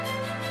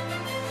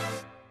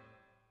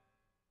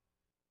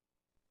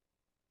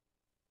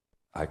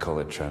I call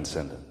it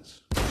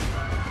transcendence. Peace.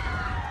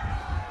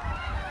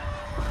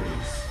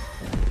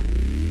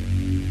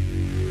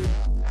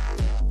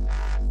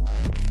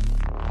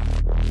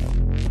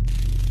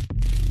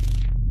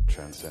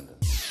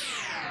 Transcendence.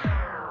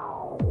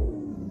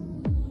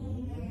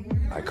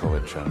 I call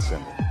it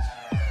transcendence.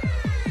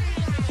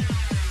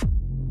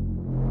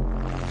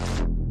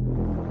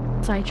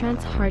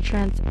 Psytrance, hard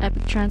trance,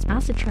 epic trance,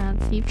 acid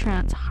trance, deep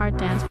trance, hard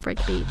dance,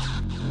 breakbeat.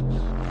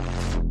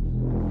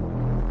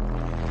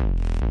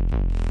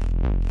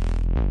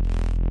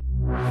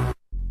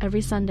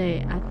 Every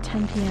Sunday at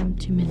 10 p.m.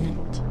 to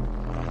midnight.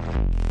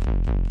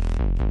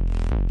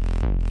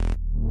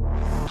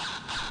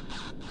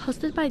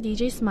 Hosted by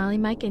DJ Smiley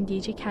Mike and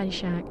DJ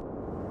Caddyshack.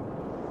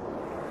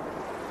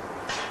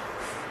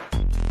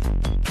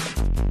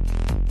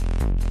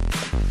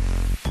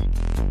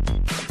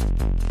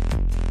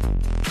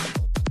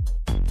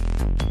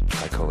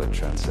 I call it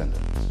transcendence.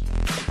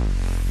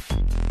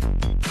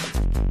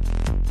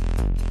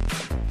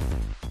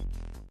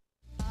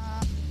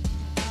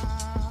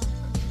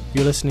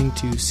 You're listening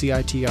to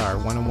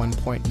CITR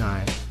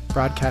 101.9,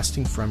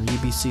 broadcasting from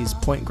UBC's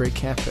Point Grey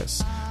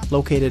campus,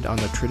 located on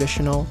the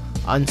traditional,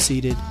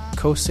 unceded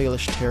Coast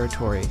Salish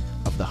territory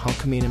of the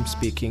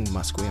Hunkaminam-speaking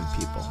Musqueam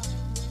people.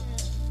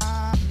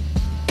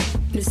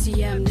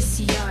 Nisiyam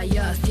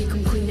Nisiyaya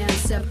Thikum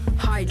Quinansep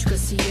Hydra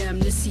Siyam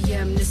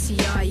Nisiyam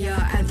Nisiyaya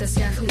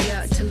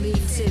Anthasyakhlia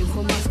Talitin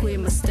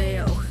Homasqueam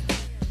Masteo.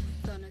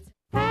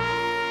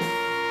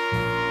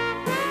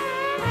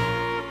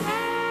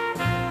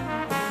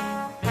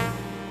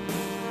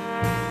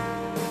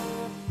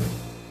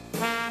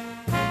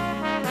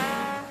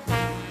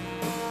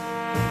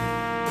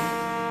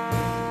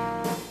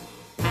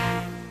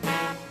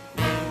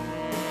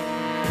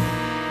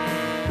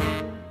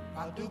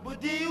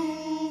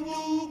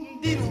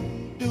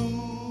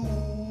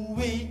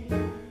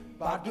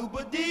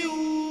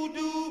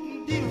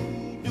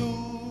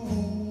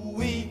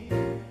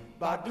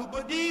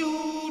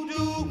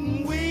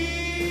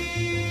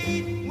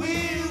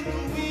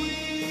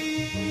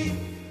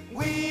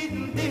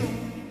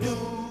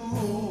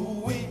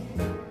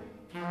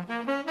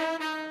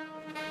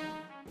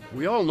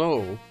 We all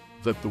know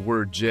that the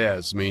word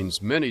jazz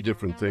means many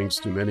different things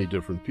to many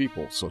different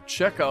people, so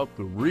check out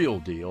the real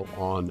deal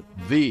on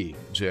The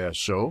Jazz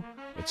Show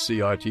at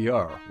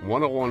CITR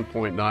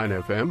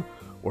 101.9 FM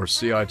or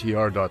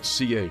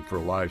CITR.ca for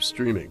live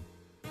streaming.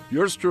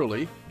 Yours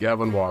truly,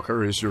 Gavin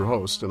Walker, is your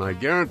host, and I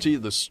guarantee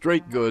the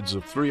straight goods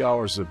of 3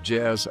 hours of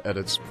jazz at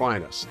its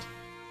finest.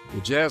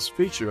 The jazz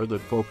feature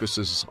that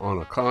focuses on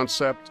a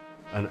concept,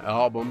 an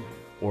album,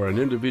 or an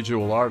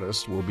individual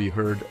artist will be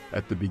heard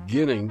at the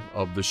beginning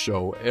of the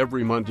show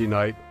every Monday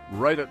night,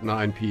 right at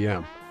 9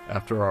 p.m.,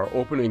 after our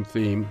opening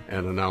theme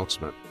and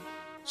announcement.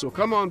 So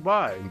come on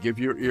by and give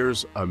your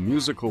ears a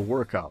musical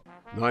workout,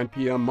 9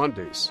 p.m.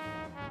 Mondays.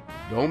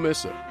 Don't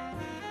miss it.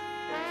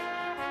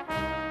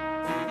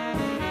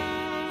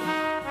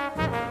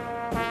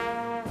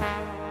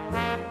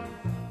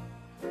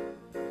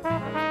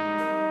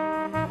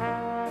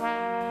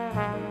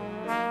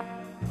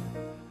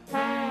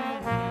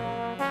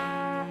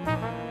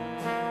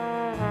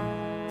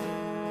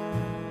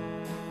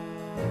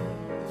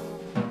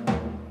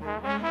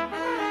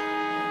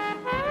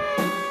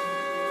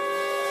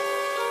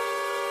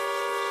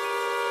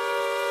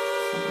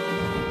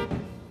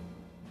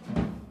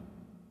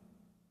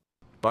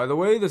 By the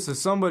way, this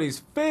is somebody's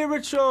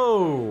favorite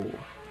show!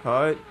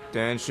 Hi,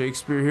 Dan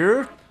Shakespeare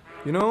here.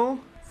 You know,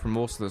 for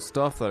most of the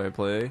stuff that I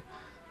play,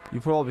 you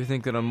probably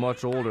think that I'm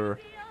much older,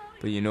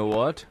 but you know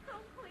what?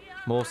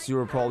 Most of you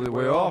are probably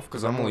way off,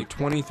 because I'm only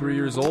 23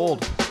 years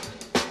old.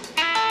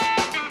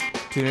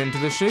 Tune in to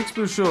the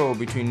Shakespeare Show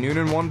between noon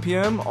and 1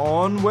 p.m.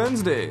 on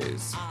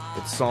Wednesdays.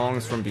 It's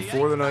songs from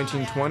before the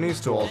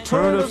 1920s to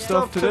alternative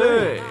stuff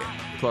today,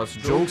 plus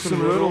jokes and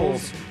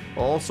riddles,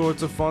 all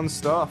sorts of fun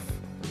stuff.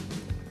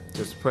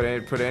 Just put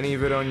any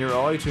of it on your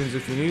iTunes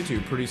if you need to.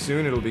 Pretty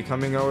soon it'll be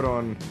coming out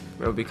on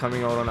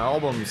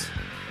albums.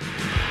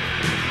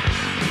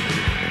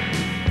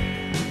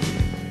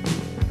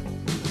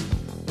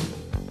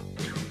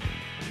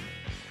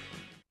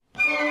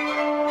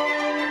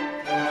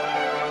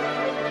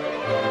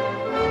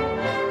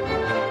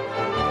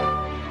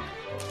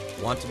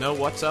 Want to know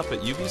what's up at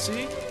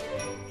UBC?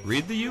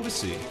 Read the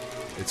UBC.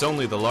 It's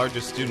only the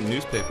largest student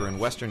newspaper in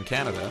Western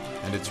Canada,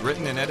 and it's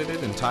written and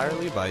edited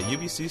entirely by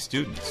UBC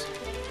students.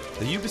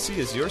 The UBC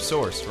is your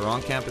source for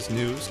on-campus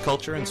news,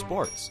 culture, and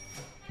sports.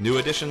 New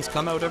editions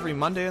come out every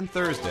Monday and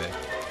Thursday.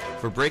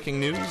 For breaking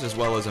news as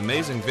well as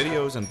amazing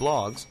videos and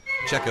blogs,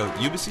 check out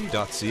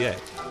ubc.ca.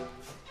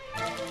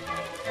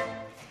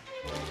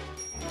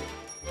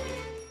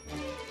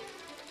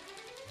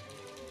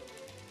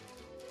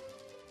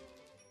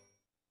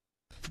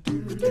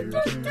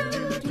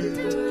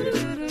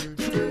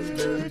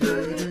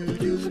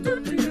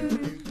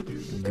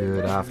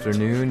 Good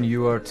afternoon.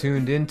 You are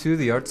tuned into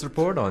the Arts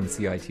Report on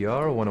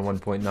CITR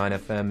 101.9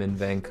 FM in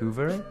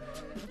Vancouver,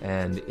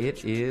 and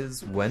it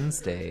is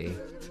Wednesday,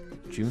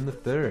 June the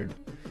 3rd.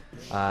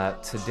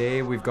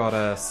 Today we've got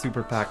a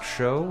super packed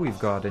show. We've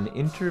got an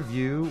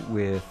interview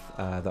with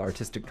the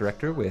artistic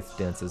director with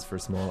Dances for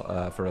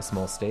a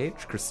Small Stage.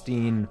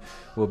 Christine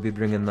will be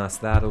bringing us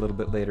that a little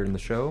bit later in the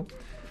show.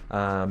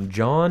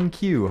 John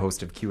Q,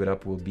 host of Q It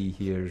Up, will be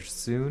here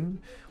soon.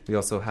 We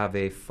also have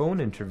a phone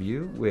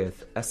interview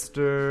with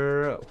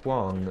Esther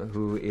Huang,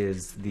 who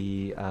is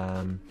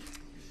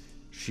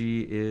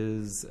she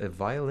is a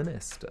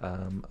violinist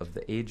of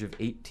the age of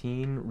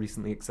 18,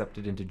 recently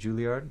accepted into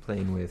Juilliard,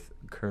 playing with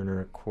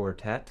Kerner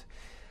Quartet,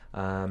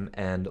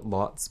 and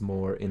lots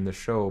more in the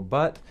show.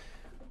 But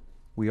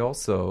we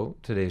also,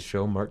 today's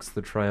show marks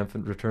the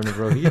triumphant return of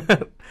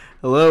Rohit.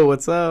 Hello,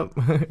 what's up?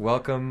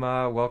 Welcome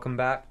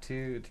back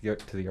to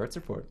the Arts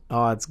Report.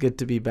 Oh, it's good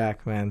to be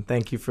back, man.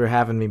 Thank you for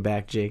having me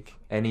back, Jake.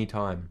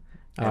 Anytime.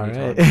 All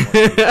right.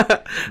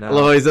 No. I've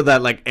always said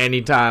that, like,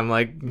 anytime.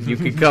 Like, you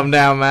can come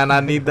down, man. I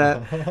need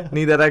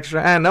that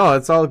extra. And no,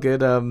 it's all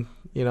good.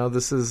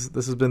 This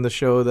has been the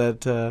show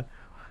that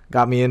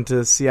got me into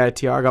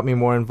CITR, got me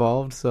more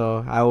involved.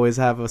 So I always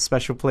have a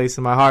special place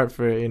in my heart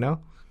for it,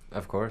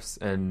 Of course,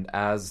 and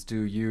as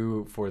do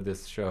you for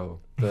this show.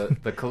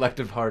 The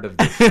collective heart of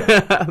this show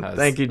has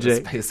Thank you,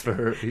 Jake. Space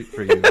for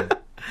you.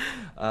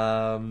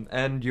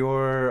 And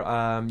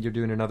you're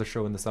doing another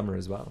show in the summer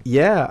as well.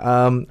 Yeah,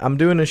 I'm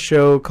doing a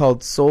show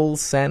called Soul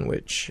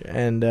Sandwich,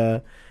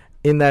 and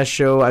in that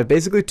show, I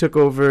basically took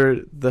over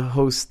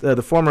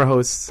the former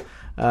host,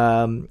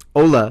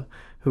 Ola,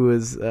 who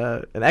is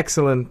an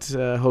excellent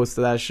host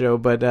of that show,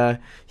 but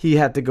he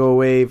had to go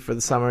away for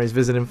the summer. He's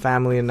visiting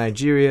family in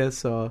Nigeria,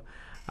 so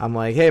I'm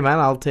like, hey, man,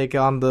 I'll take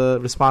on the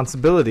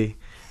responsibility.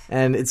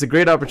 And it's a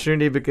great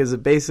opportunity because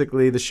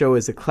basically the show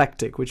is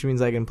eclectic, which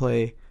means I can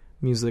play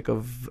music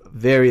of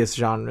various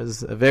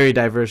genres, very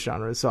diverse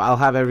genres. So I'll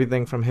have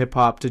everything from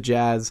hip-hop to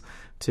jazz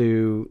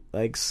to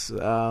like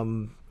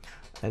an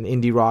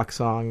indie rock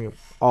song,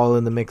 all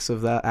in the mix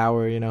of that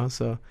hour,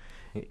 So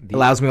it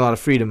allows me a lot of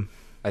freedom.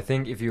 I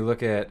think if you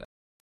look at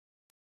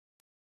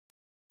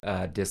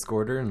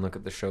Discorder and look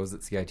at the shows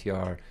at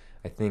CITR,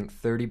 I think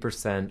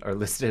 30% are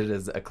listed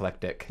as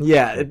eclectic.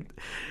 Yeah,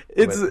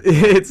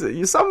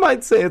 it's some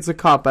might say it's a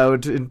cop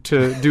out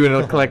to do an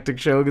eclectic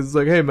show because it's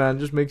like, hey man, it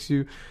just makes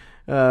it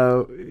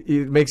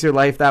makes your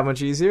life that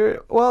much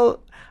easier.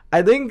 Well,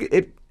 I think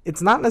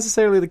it's not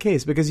necessarily the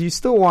case because you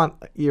still want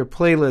your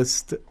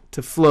playlist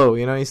to flow.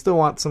 You still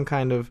want some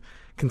kind of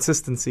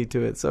consistency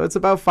to it. So it's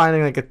about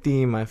finding like a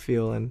theme, I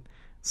feel, and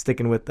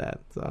sticking with that.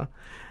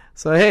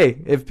 So hey,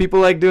 if people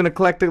like doing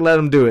eclectic, let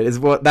them do it.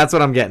 That's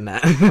what I'm getting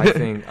at.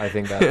 I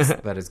think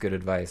that is good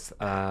advice.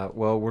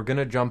 Well, we're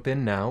gonna jump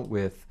in now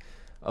with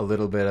a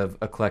little bit of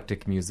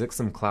eclectic music,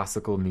 some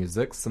classical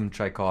music, some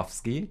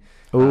Tchaikovsky.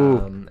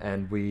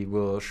 And we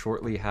will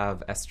shortly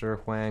have Esther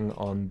Huang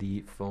on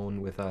the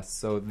phone with us.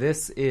 So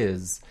this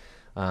is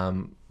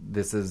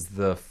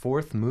the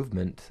fourth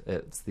movement.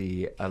 It's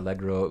the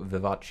Allegro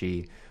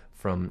Vivace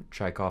from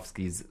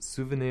Tchaikovsky's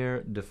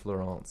Souvenir de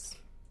Florence.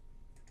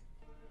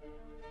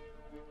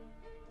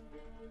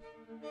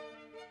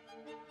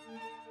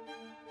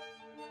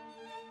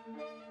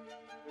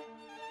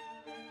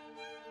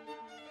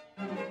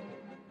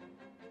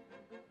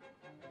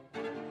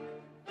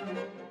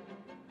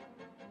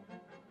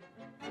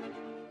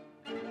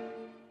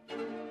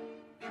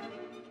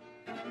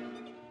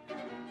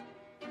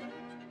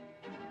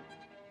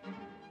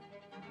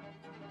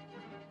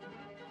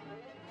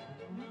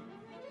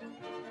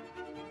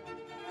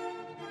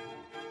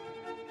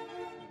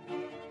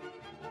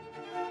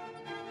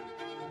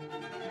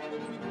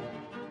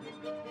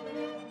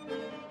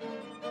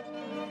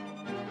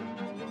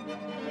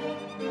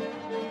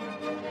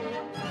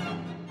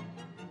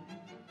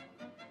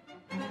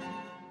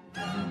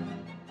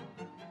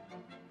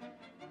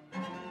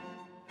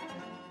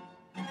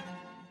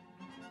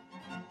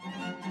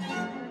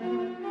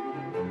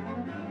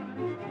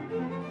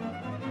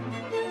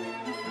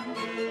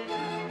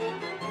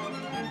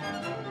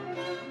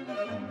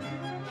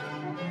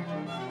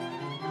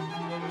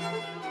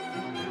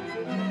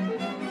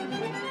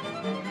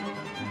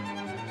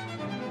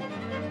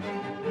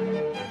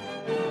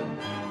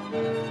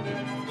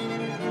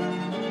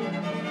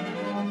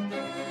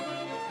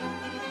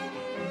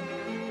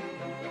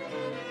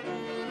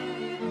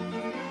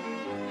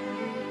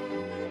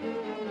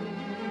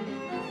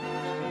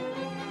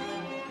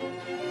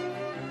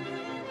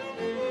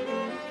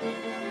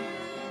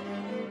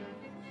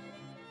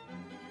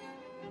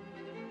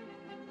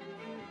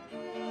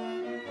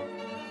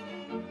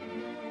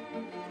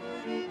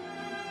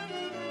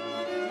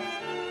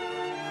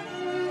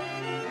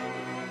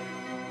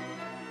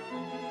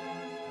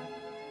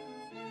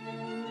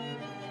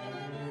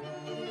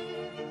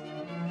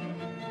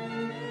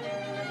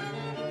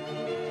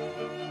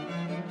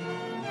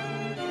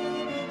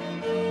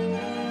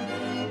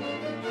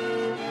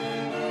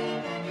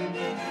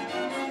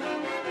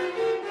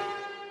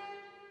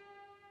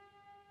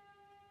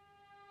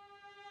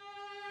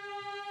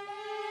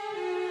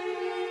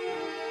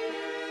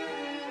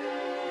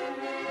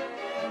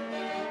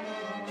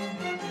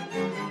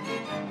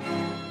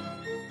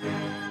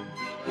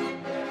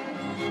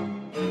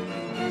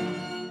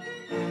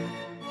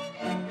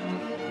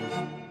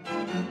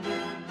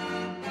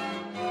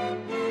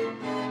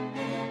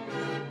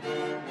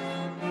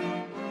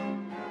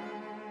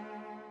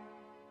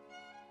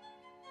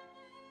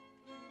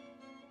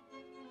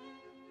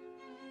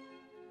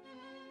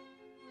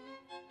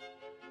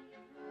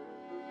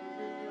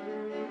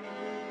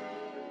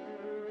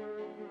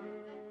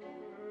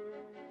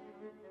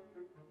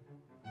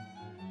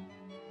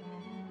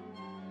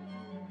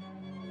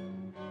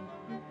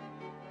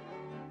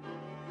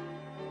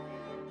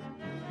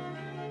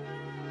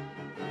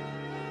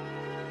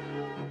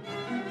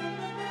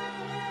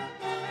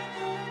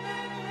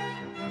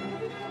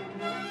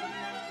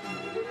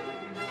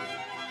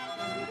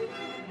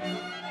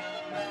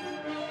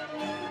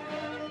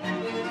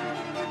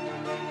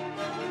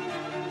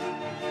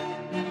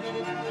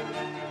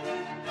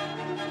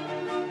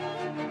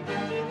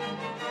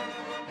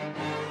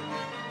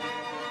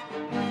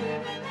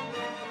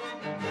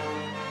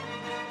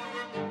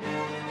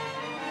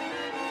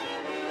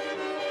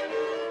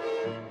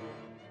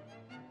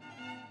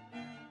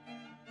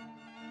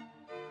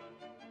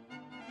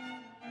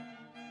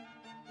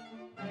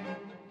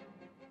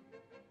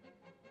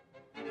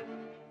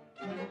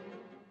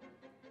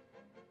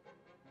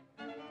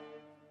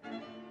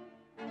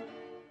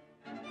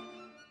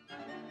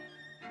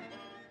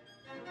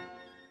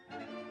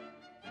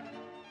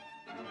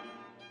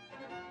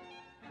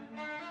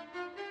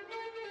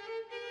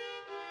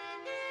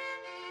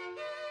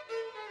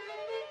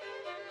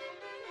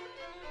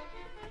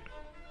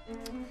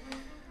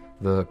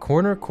 The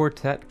Corner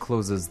Quartet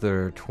closes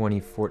their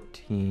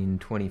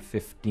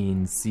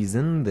 2014-2015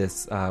 season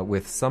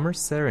with Summer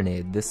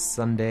Serenade this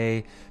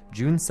Sunday,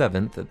 June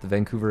 7th at the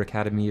Vancouver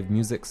Academy of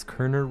Music's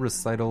Kerner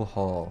Recital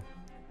Hall.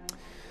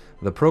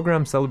 The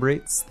program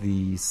celebrates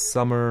the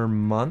summer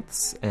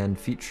months and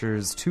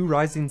features two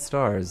rising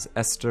stars,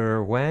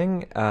 Esther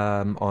Wang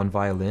on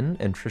violin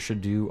and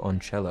Trisha Du on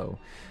cello.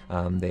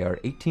 They are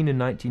 18 and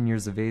 19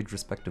 years of age,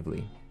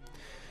 respectively.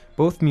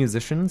 Both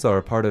musicians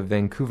are part of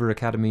Vancouver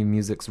Academy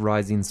Music's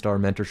Rising Star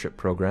Mentorship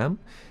Program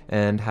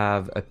and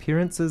have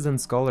appearances and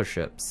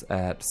scholarships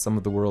at some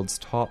of the world's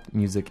top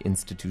music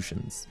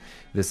institutions.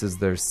 This is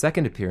their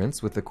second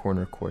appearance with the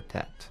Corner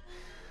Quartet.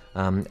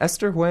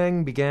 Esther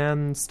Huang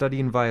began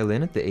studying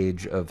violin at the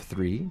age of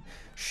 3.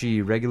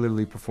 She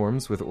regularly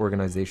performs with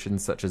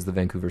organizations such as the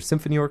Vancouver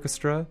Symphony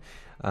Orchestra,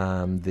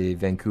 the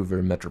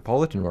Vancouver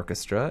Metropolitan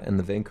Orchestra, and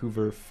the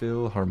Vancouver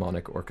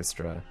Philharmonic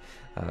Orchestra.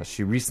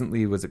 She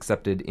recently was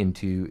accepted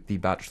into the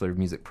Bachelor of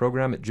Music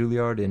program at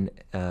Juilliard in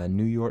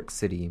New York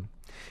City.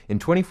 In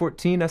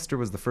 2014, Esther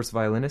was the first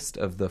violinist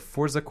of the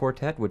Forza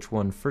Quartet, which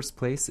won first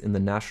place in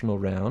the national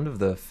round of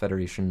the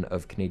Federation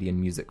of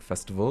Canadian Music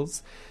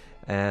Festivals.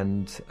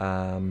 And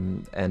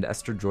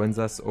Esther joins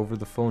us over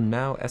the phone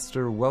now.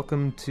 Esther,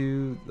 welcome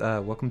to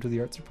the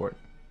Arts Report.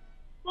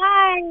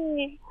 Hi,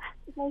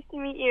 nice to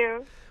meet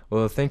you.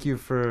 Well, thank you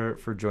for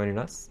joining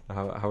us.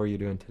 How are you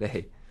doing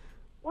today?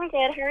 We're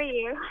good. How are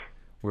you?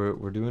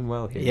 We're doing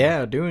well here.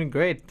 Yeah, doing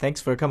great.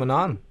 Thanks for coming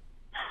on.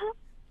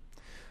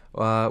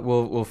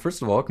 Well,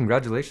 first of all,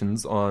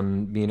 congratulations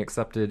on being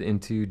accepted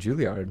into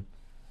Juilliard.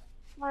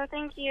 Well,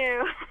 thank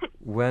you.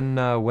 When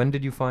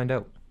did you find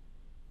out?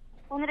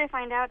 When did I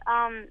find out?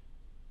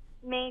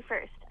 May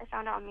 1st. I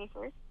found out on May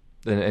 1st.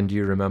 And do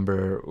you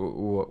remember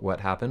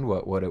what happened?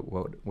 What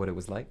it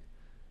was like?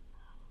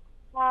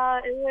 It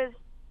was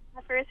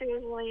at first it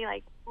was really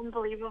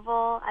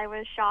unbelievable. I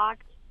was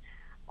shocked,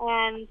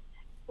 and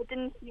it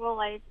didn't feel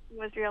like it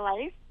was real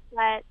life.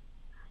 But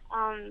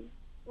I'm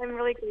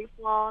really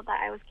grateful that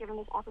I was given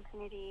this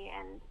opportunity,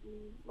 and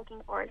I'm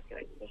looking forward to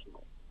it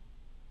additionally.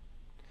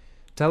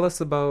 Tell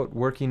us about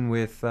working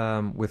with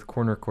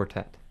Corner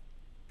Quartet.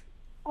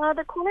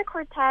 The Corner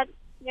Quartet,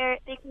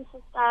 they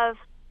consist of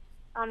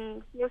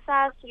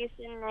Yosa,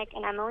 Jason, Nick,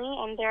 and Emily,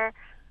 and they're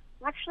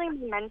actually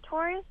my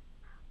mentors.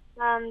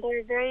 They're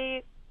a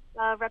very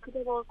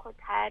reputable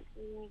quartet,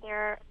 and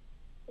they're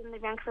in the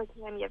Vancouver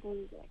Academy of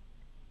Music.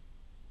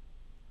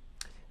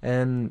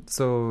 And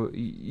so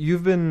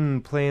you've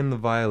been playing the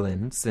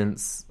violin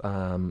since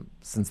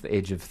the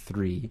age of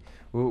 3.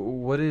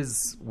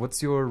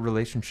 What's your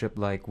relationship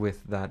like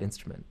with that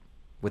instrument,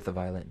 with the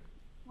violin?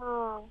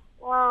 Oh,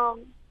 well,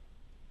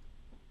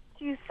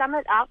 to sum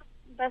it up,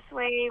 the best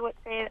way would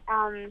say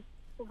the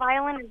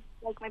violin is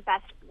like my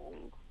best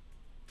friend,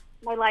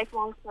 my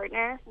lifelong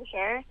partner for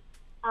sure.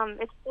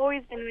 It's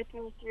always been with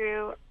me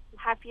through the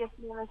happiest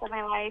moments of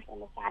my life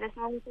and the saddest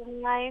moments of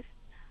my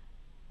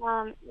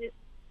life. It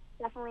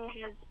definitely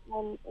has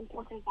an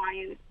important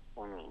value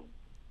for me.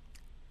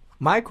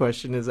 My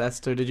question is,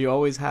 Esther, did you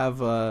always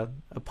have a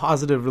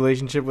positive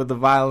relationship with the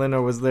violin,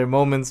 or was there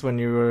moments when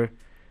you were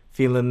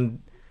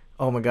feeling,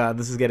 oh my God,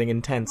 this is getting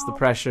intense, the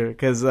pressure?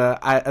 Because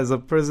as a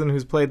person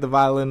who's played the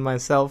violin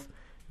myself,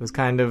 it was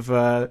kind of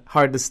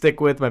hard to stick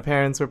with. My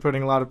parents were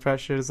putting a lot of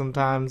pressure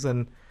sometimes,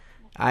 and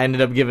I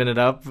ended up giving it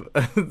up.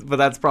 But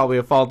that's probably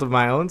a fault of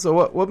my own.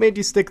 So what made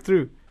you stick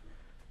through?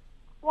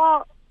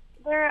 Well,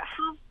 there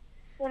have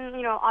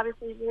been,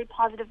 obviously really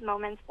positive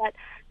moments, but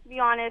to be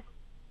honest,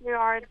 there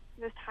are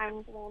those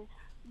times when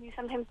you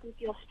sometimes do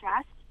feel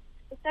stressed,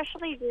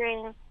 especially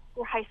during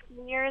your high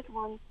school years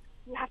when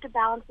you have to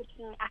balance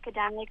between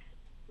academics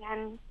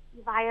and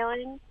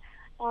violin,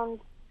 and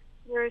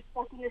you're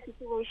stuck in a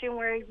situation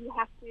where you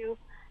have to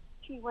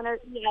choose one or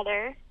the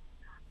other.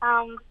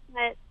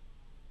 But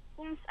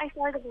since I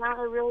started the violin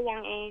at a really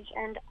young age,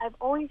 and I've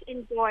always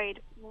enjoyed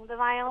playing the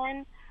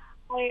violin,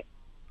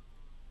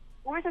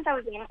 ever since I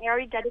was young, I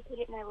already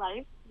dedicated my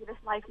life to this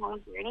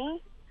lifelong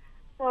journey.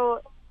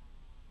 So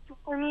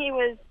for me, it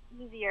was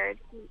easier to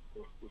make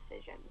this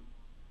decision.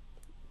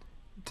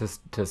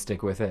 To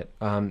stick with it.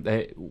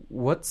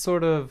 What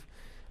sort of,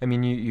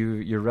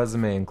 your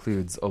resume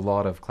includes a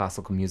lot of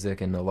classical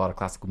music and a lot of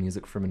classical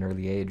music from an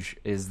early age.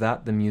 Is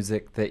that the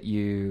music that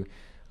you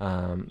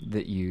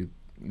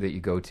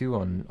go to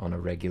on a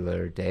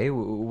regular day?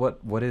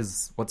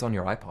 What's on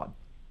your iPod?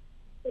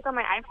 It's on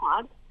my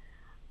iPod.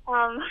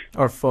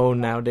 Or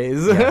phone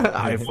nowadays.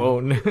 Yeah.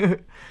 iPhone.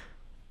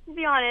 To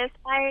be honest,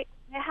 I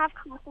have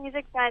classical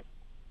music that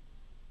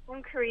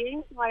I'm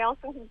creating, so I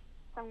also have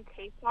some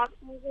K-pop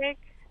music.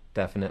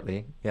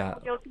 Definitely, yeah.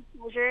 Guilty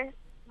pleasure.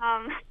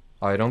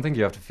 I don't think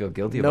you have to feel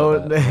guilty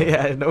about that.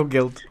 Yeah, no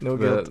guilt.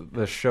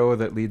 The show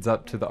that leads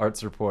up to the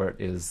Arts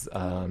Report is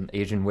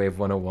Asian Wave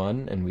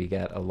 101, and we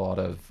get a lot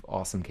of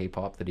awesome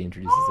K-pop that he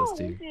introduces us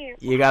to.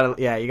 You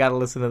gotta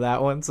listen to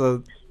that one.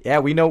 So yeah,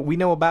 we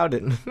know about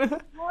it.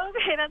 Well,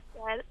 okay, that's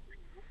good.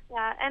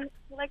 Yeah, and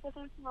I like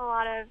listening to a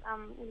lot of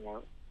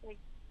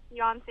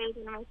Beyonce's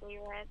one of my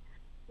favorites.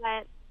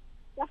 But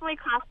definitely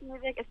classical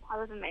music is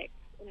part of the mix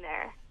in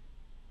there.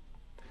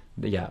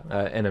 Yeah,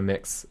 and a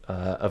mix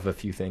of a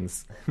few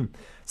things.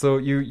 So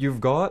you've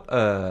got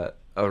a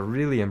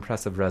really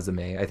impressive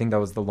resume. I think that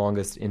was the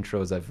longest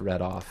intros I've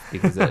read off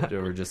because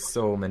there were just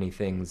so many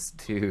things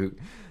to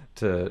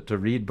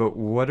read. But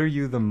what are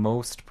you the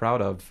most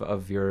proud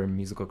of your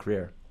musical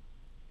career?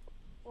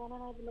 What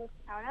am I the most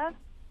proud of?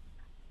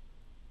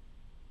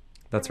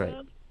 That's For right.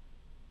 me,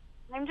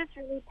 I'm just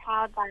really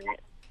proud that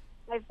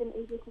I've been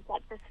able to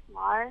get this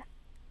far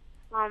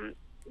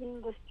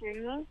in this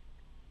journey,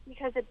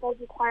 because it does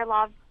require a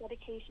lot of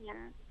dedication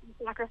and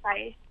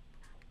sacrifice.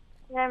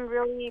 And I'm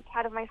really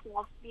proud of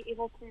myself to be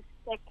able to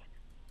stick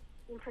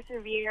and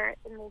persevere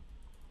in this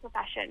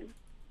profession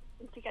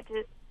and to get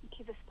to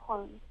this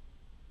point.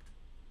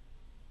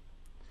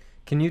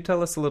 Can you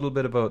tell us a little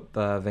bit about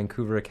the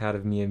Vancouver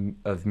Academy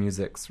of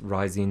Music's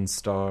Rising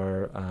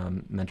Star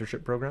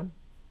mentorship program?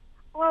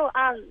 Well,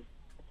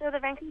 so the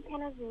Vancouver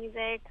Academy of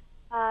Music,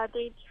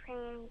 they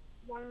train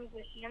young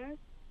musicians,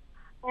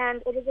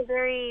 and it is a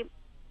very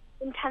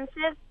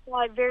intensive,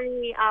 but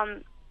very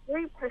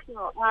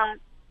personal.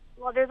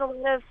 Well, there's a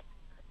lot of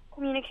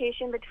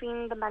communication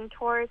between the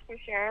mentors for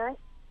sure,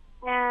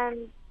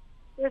 and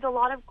there's a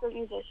lot of great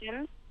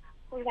musicians.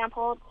 For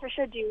example,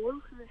 Trisha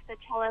Du, who's the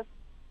cellist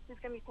who's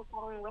going to be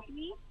performing with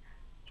me.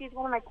 She's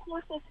one of my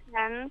closest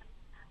friends,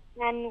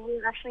 and we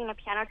were actually in a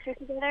piano crew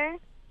together.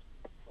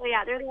 So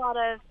yeah, there's a lot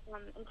of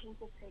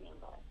intensive training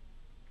there.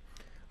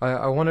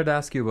 I wanted to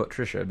ask you about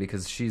Trisha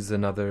because she's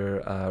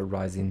another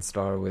rising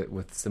star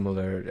with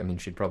similar. I mean,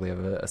 she'd probably have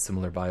a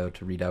similar bio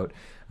to read out.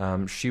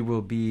 She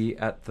will be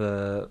at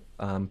the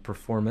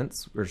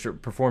performance or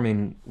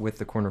performing with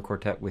the Corner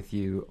Quartet with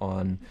you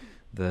on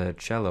the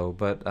cello.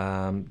 But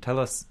tell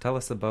us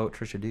about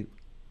Trisha Du.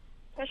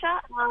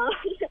 Trisha,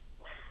 she's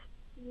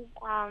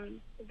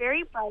a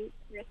very bright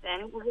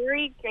person, a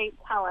very great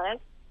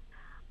cellist.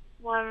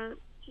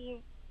 She's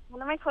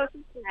one of my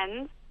closest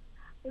friends.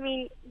 I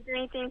mean, is there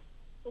anything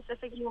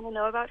specific you want to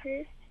know about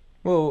her?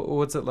 Well,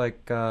 what's it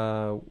like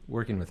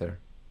working with her?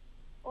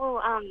 Oh,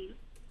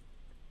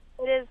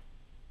 it is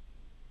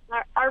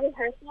our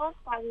rehearsals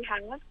that we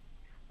have.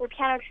 We're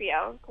piano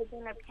trio, because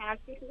we're in a piano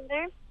trio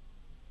together.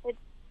 It's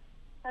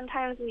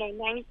sometimes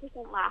 90%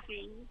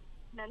 laughing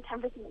and then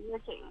 10%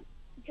 working,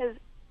 because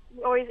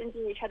we always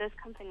enjoy each other's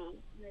company,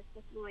 and it's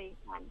just really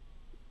fun.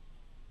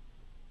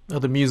 Oh,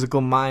 the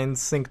musical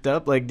minds synced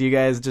up? Like, do you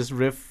guys just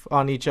riff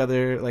on each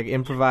other, like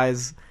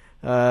improvise?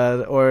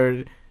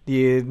 Or do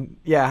you,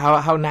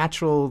 how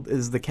natural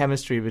is the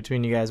chemistry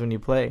between you guys when you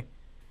play?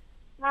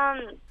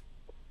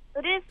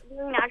 It is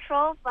really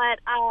natural, but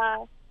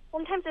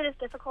sometimes it is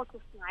difficult to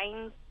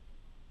find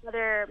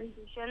other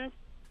musicians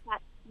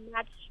that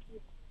match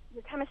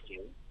your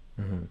chemistry.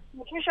 Mm-hmm.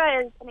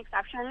 Patricia is an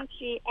exception.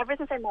 Ever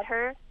since I met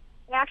her,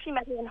 I actually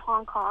met her in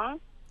Hong Kong.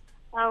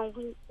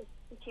 We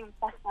became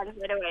best friends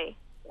right away,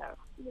 so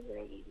it was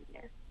very easy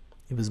there.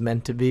 It was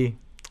meant to be.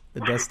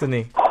 The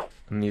destiny.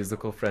 A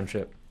musical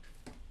friendship.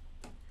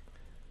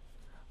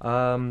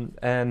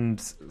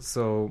 And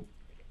so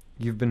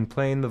you've been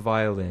playing the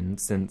violin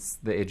since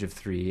the age of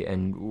 3,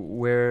 and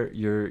where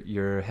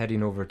you're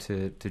heading over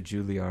to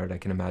Juilliard, I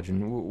can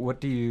imagine.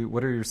 What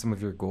are some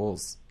of your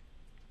goals?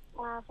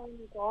 Some of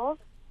the goals?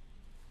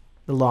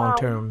 The long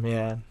term,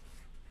 yeah.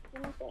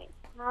 Let me think.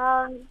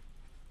 I'm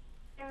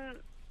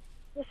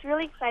just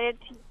really excited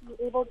to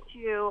be able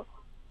to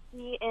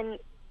be in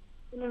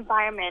an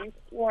environment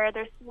where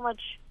there's so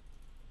much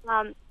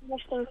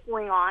things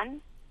going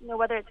on. You know,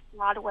 whether it's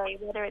Broadway,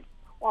 whether it's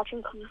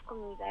watching classical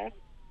music.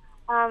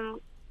 I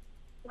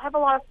have a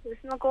lot of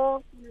personal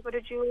goals when I go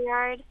to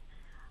Juilliard.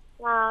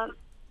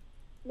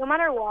 No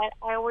matter what,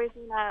 I always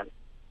want to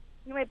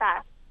do my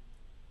best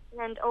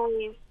and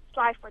always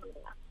strive for the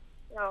best.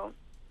 So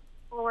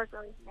I'll work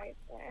really hard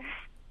there.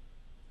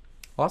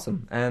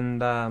 Awesome.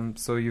 And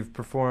so you've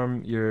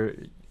performed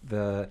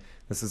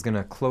this is going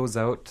to close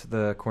out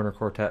the Corner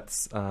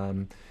Quartet's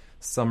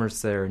Summer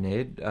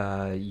Serenade.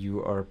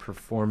 You are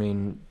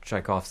performing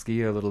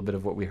Tchaikovsky, a little bit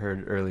of what we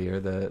heard earlier,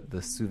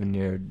 the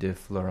Souvenir de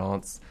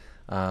Florence.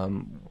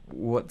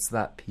 What's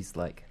that piece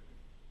like?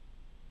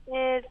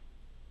 The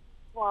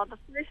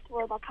first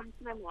word that comes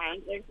to my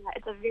mind is that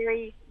it's a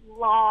very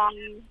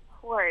long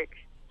work.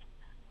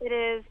 It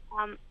is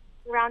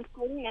around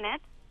 40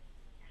 minutes,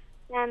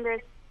 and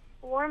there's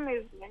 4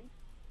 movements.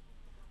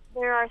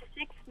 There are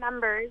 6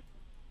 members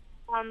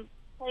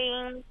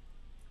playing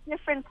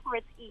different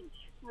parts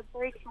each. So it's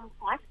very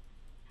complex,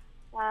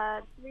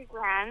 3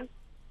 grand,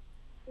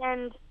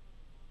 and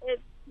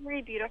it's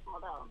very beautiful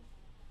though.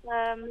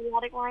 The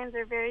melodic lines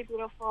are very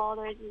beautiful.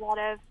 There's a lot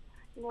of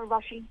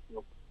Russian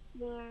folk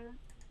themes,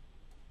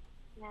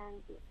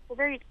 and it's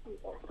very sweet.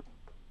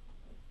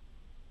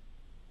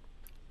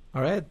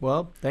 All right.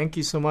 Well, thank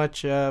you so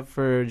much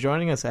for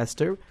joining us,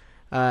 Esther.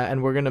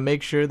 And we're going to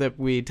make sure that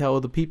we tell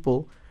the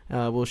people.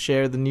 We'll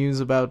share the news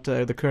about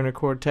the Kerner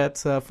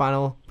Quartet's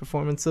final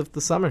performance of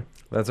the summer.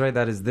 That's right.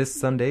 That is this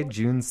Sunday,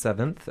 June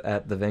 7th,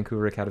 at the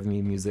Vancouver Academy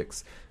of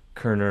Music's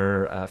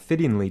Kerner,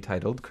 fittingly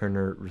titled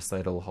Kerner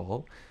Recital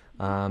Hall.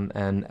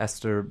 And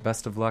Esther,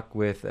 best of luck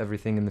with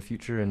everything in the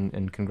future,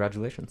 and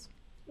congratulations.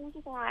 Thank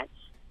you so much.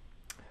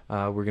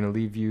 We're going to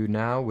leave you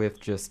now with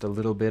just a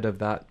little bit of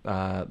that,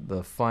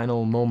 the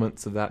final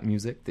moments of that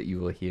music that you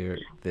will hear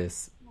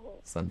this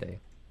Sunday.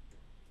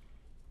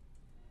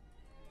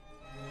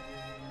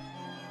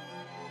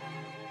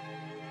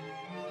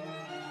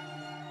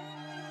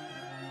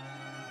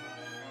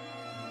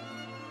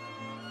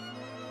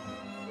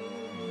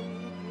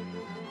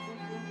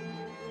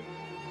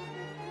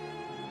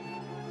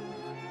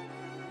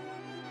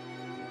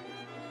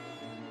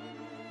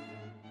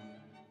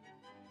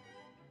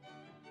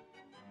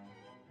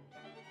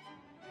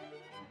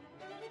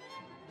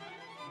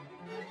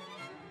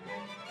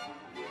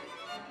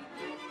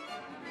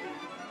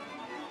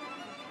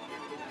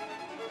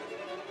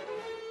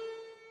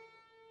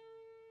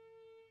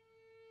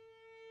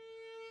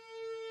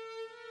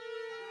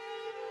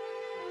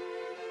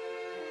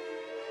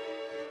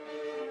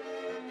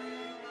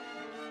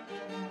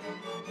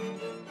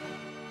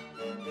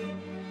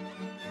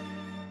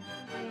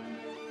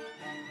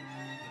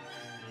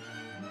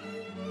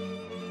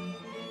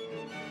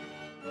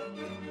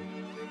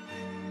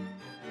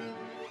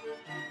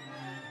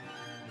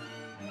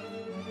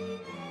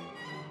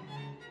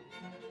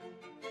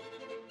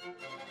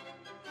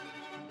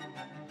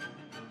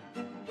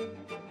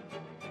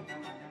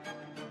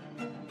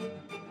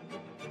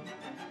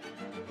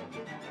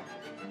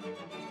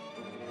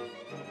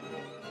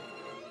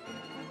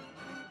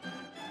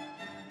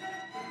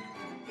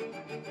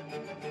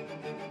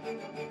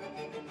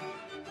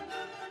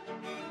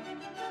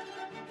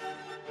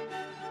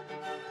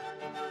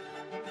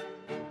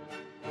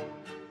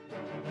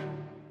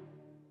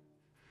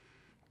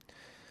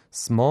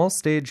 Small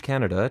Stage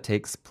Canada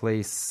takes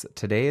place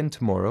today and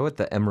tomorrow at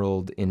the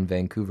Emerald in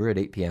Vancouver at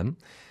 8 p.m.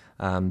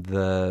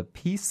 The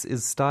piece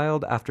is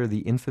styled after the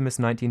infamous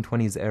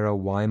 1920s-era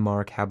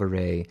Weimar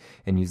Cabaret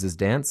and uses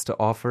dance to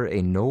offer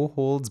a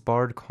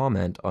no-holds-barred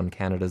comment on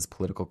Canada's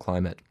political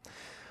climate.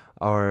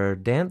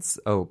 This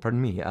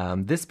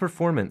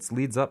performance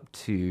leads up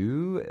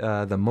to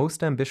the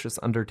most ambitious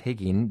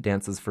undertaking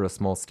Dances for a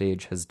Small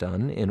Stage has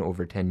done in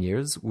over 10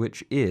 years,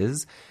 which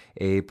is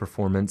a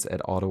performance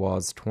at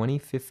Ottawa's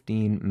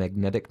 2015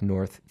 Magnetic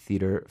North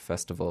Theatre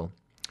Festival.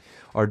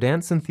 Our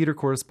dance and theatre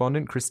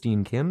correspondent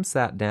Christine Kim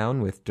sat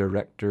down with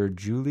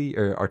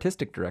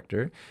artistic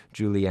director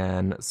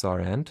Julianne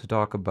Saran to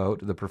talk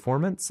about the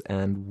performance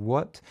and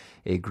what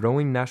a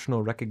growing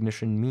national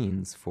recognition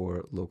means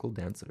for local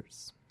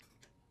dancers.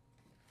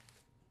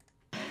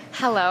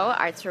 Hello,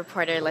 Arts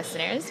Reporter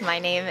listeners. My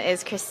name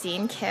is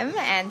Christine Kim,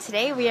 and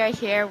today we are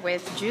here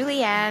with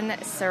Julianne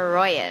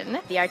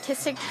Saroyan, the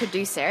artistic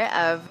producer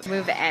of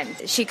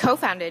Mouvement. She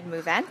co-founded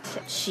Mouvement.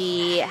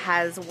 She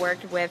has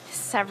worked with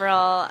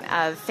several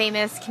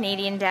famous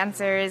Canadian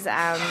dancers,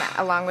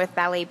 along with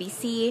Ballet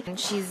BC. And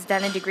she's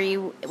done a degree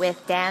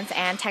with dance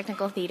and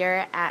technical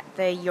theatre at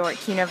the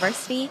York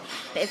University.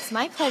 It's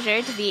my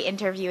pleasure to be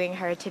interviewing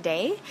her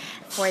today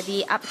for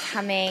the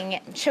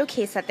upcoming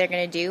showcase that they're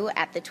going to do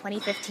at the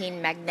 2015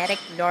 Magnetic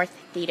North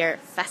Theatre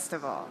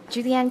Festival.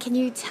 Julianne, can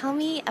you tell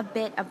me a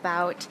bit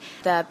about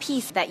the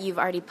piece that you've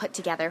already put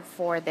together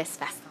for this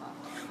festival?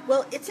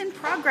 Well, it's in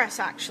progress,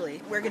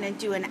 actually. We're going to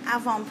do an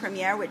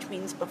avant-premiere, which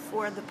means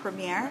before the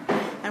premiere,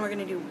 and we're going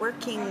to do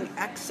working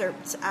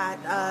excerpts at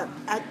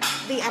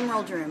the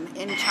Emerald Room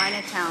in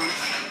Chinatown,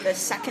 the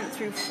 2nd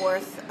through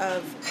 4th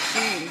of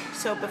June.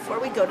 So before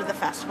we go to the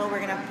festival,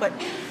 we're going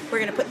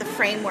to put the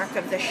framework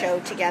of the show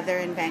together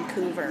in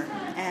Vancouver,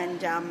 and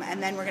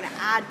then we're going to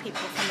add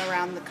people from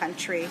around the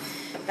country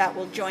that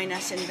will join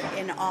us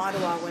in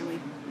Ottawa when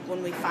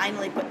we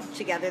finally put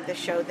together the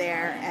show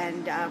there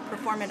and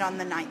perform it on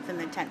the 9th and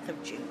the 10th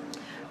of June.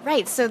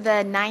 Right, so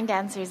the 9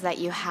 dancers that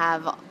you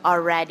have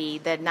already,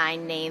 the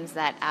 9 names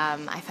that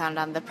I found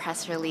on the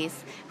press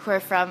release, who are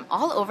from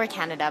all over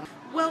Canada.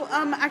 Well,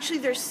 actually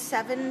there's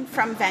 7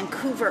 from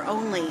Vancouver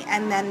only,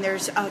 and then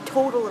there's a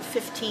total of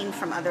 15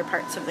 from other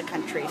parts of the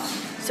country.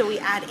 So we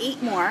add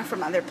 8 more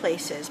from other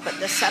places, but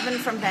the 7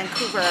 from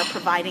Vancouver are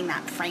providing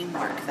that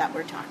framework that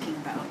we're talking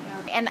about.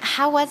 And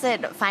how was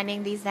it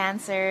finding these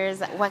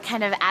dancers? What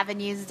kind of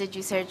avenues did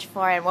you search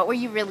for, and what were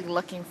you really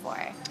looking for?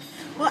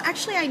 Well,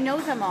 actually, I know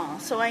them all.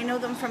 So I know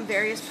them from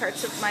various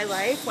parts of my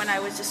life. When I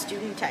was a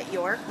student at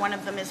York, one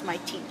of them is my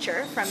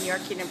teacher from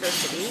York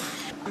University.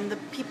 The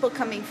people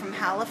coming from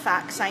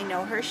Halifax, I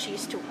know her. She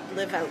used to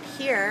live out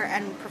here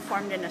and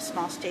performed in a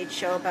small stage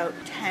show about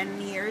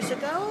 10 years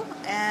ago.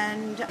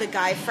 And the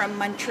guy from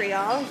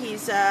Montreal,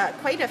 he's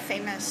quite a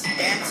famous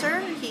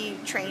dancer. He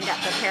trained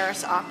at the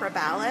Paris Opera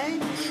Ballet,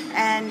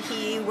 and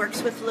he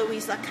works with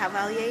Louise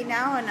Lecavalier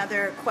now,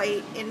 another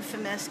quite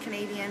infamous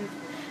Canadian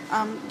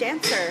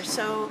dancer.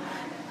 So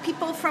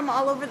people from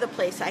all over the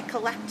place, I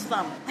collect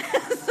them.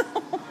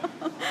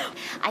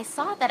 I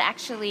saw that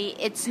actually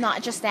it's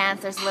not just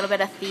dance, there's a little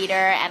bit of theater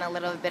and a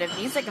little bit of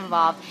music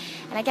involved.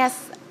 And I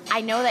guess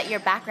I know that your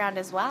background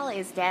as well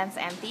is dance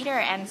and theater,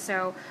 and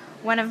so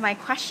one of my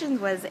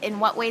questions was, in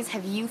what ways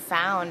have you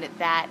found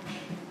that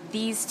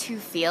these two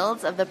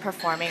fields of the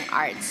performing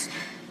arts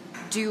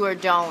do or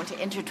don't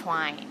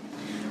intertwine?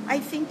 I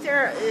think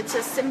it's a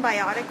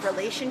symbiotic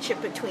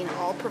relationship between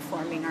all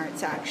performing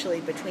arts,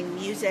 actually, between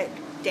music,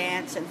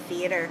 dance, and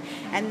theater.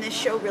 And this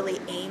show really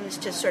aims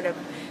to sort of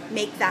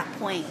make that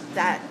point,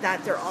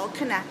 that they're all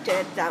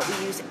connected, that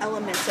we use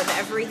elements of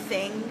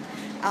everything,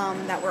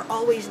 that we're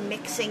always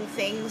mixing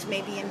things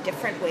maybe in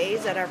different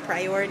ways, that our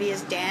priority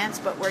is dance,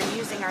 but we're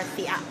using our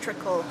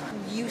theatrical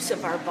use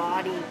of our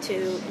body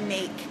to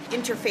make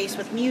interface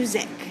with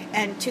music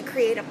and to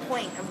create a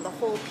point of the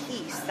whole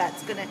piece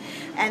that's going to,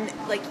 and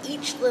like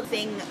each little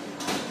thing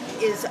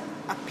is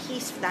a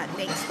piece that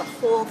makes the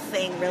whole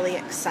thing really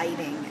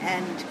exciting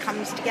and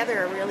comes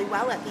together really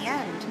well at the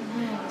end.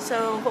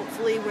 So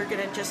hopefully we're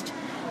going to just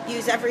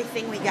use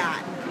everything we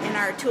got in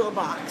our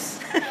toolbox.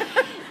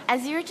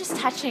 As you were just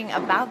touching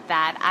about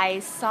that, I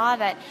saw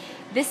that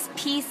this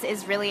piece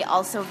is really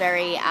also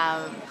very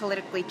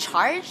politically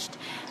charged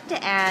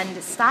and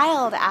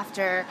styled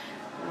after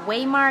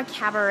Weimar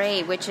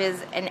Cabaret, which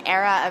is an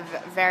era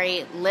of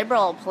very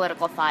liberal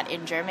political thought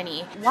in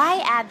Germany.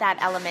 Why add that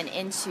element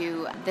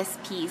into this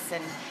piece,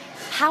 and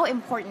how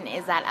important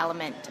is that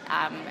element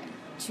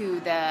to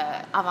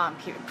the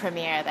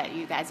avant-premiere that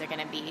you guys are going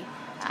to be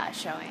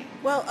showing?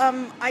 Well,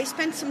 I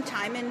spent some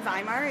time in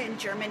Weimar in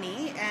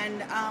Germany,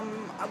 and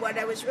what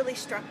I was really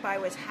struck by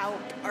was how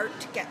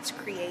art gets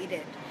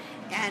created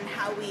and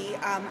how we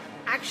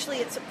actually,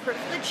 it's a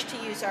privilege to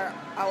use our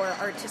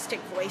artistic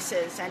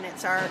voices, and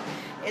it's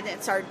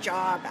our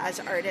job as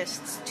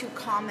artists to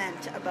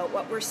comment about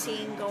what we're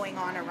seeing going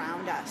on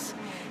around us.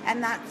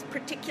 And that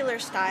particular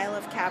style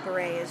of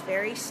cabaret is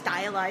very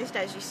stylized,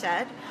 as you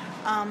said,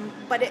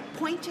 but it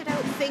pointed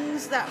out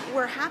things that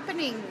were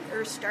happening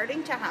or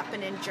starting to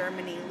happen in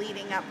Germany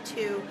leading up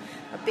to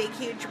a big,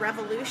 huge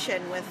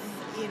revolution with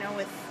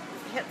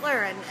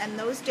Hitler and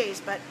those days.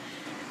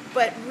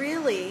 But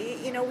really,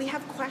 we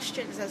have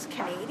questions as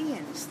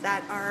Canadians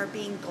that are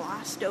being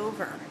glossed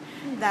over,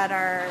 that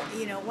are,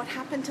 what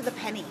happened to the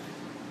penny?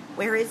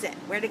 Where is it?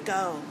 Where'd it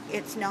go?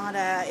 It's not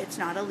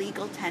a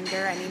legal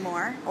tender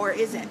anymore, or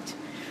is it?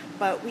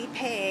 But we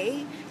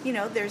pay,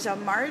 there's a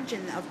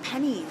margin of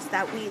pennies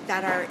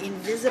that are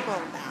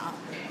invisible now.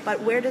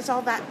 But where does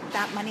all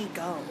that money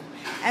go?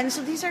 And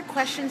so these are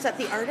questions that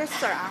the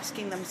artists are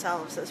asking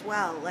themselves as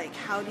well. Like,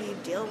 how do you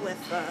deal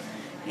with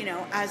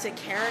as a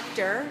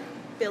character,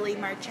 Billy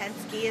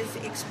Marchensky is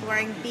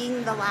exploring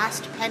being the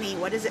last penny.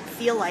 What does it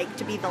feel like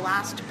to be the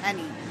last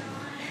penny?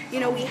 We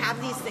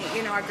have these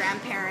things, our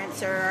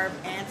grandparents or our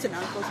aunts and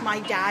uncles. My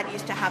dad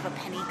used to have a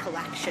penny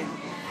collection.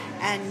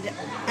 And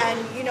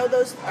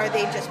those, are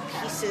they just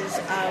pieces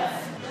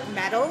of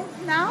metal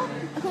now?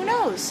 Who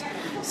knows?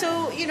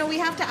 So, we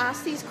have to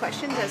ask these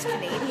questions as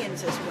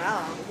Canadians as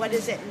well. What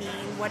does it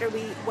mean?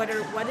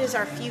 What does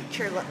our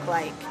future look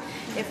like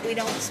if we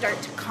don't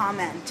start to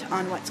comment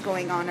on what's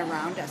going on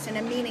around us in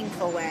a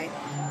meaningful way?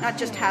 Not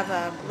just have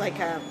a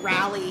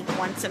rally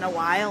once in a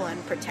while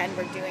and pretend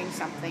we're doing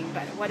something,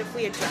 but what if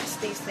we address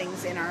these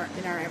things in our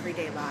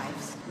everyday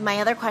lives? My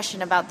other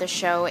question about the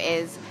show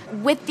is,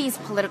 with these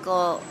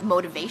political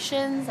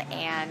motivations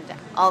and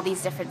all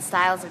these different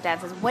styles of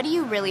dances, what do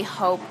you really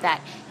hope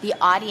that the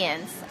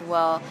audience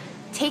will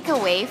take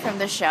away from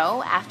the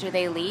show after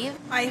they leave?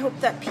 I hope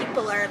that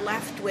people are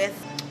left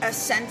with a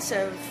sense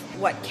of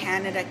what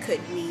Canada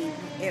could mean,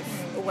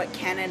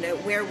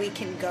 where we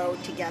can go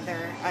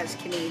together as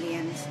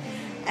Canadians.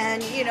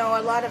 And,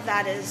 a lot of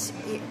that is,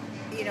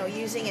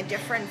 using a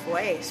different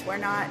voice. We're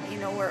not,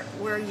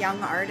 we're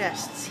young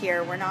artists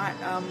here. We're not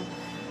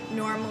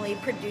normally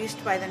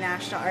produced by the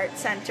National Arts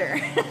Centre.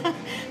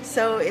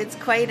 So it's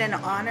quite an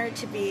honor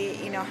to be,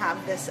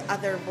 have this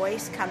other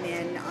voice come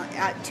in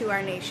to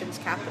our nation's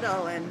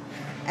capital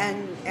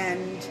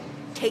and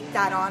take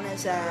that on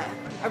as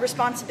a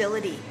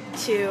responsibility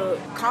to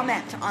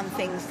comment on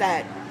things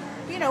that,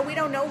 we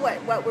don't know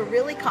what we're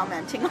really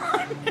commenting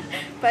on,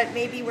 but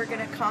maybe we're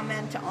going to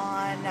comment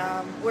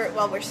on,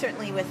 we're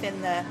certainly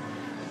within the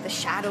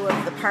shadow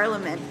of the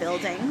Parliament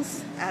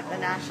buildings at the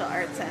National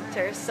Arts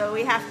Centre, so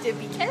we have to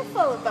be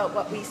careful about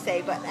what we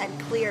say and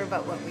clear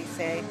about what we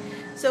say.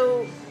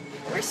 So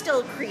we're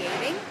still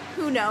creating.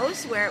 Who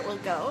knows where it will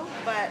go,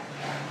 but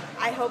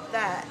I hope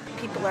that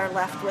people are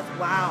left with,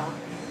 wow,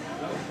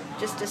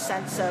 just a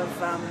sense of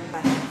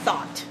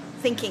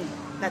thinking,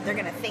 that they're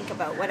going to think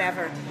about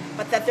whatever,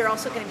 but that they're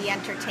also going to be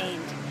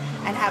entertained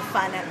and have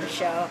fun at the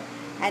show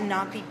and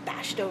not be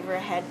bashed over the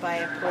head by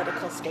a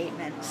political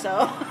statement.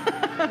 So,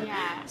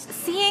 yeah.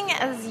 Seeing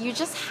as you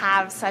just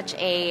have such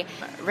a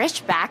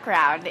rich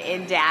background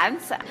in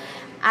dance,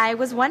 I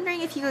was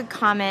wondering if you could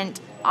comment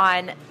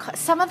on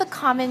some of the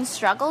common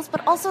struggles,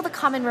 but also the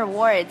common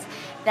rewards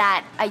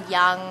that a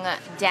young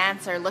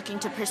dancer looking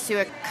to pursue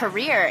a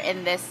career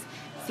in this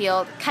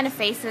field kind of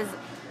faces,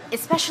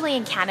 especially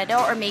in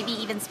Canada, or maybe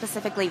even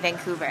specifically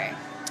Vancouver.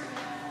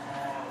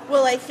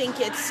 Well, I think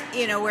it's,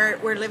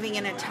 we're living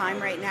in a time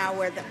right now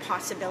where the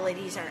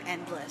possibilities are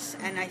endless,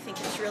 and I think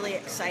it's really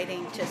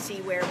exciting to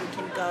see where we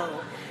can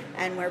go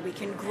and where we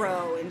can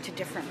grow into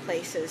different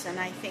places. And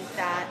I think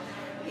that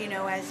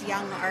as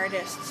young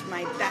artists,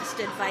 my best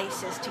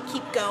advice is to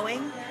keep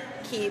going,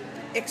 keep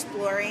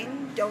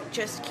exploring. Don't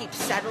just keep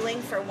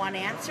settling for one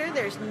answer.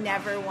 There's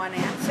never one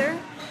answer.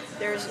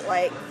 There's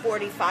like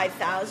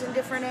 45,000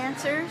 different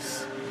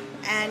answers.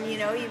 And,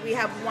 we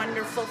have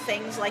wonderful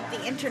things like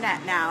the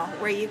internet now,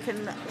 where you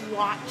can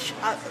watch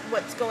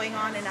what's going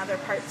on in other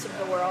parts of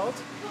the world,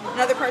 in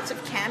other parts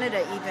of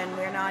Canada even.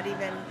 We're not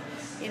even,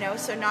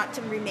 so not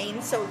to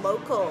remain so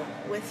local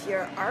with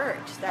your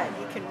art, that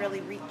you can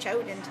really reach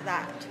out into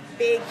that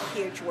big,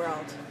 huge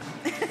world.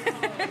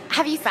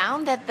 Have you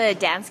found that the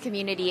dance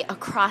community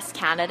across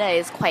Canada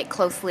is quite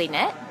closely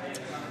knit?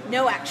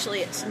 No, actually,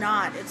 it's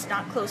not. It's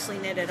not closely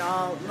knit at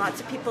all.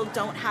 Lots of people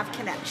don't have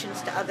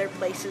connections to other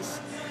places.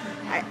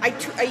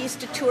 I used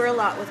to tour a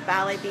lot with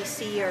Ballet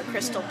BC or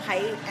Crystal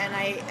Pite, and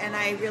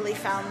I really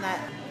found that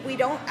we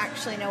don't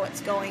actually know what's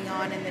going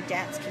on in the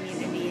dance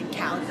community in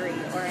Calgary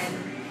or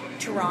in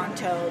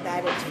Toronto,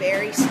 that it's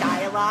very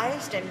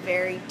stylized and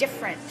very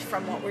different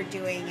from what we're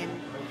doing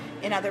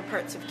in other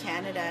parts of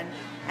Canada.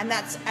 And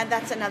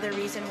that's another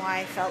reason why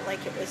I felt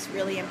like it was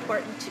really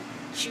important to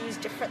choose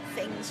different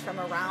things from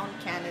around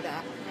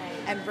Canada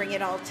and bring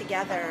it all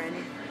together. And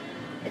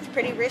it's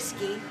pretty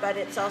risky, but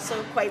it's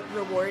also quite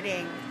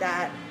rewarding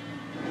that,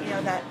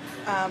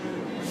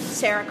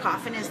 Sarah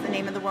Coffin is the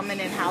name of the woman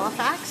in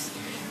Halifax,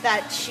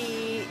 that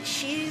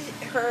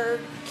her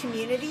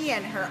community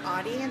and her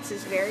audience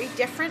is very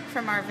different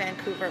from our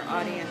Vancouver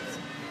audience.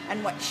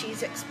 And what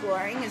she's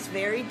exploring is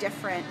very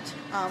different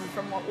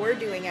from what we're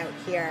doing out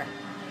here.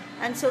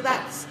 And so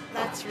that's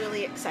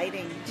really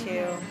exciting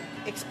to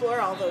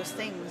explore all those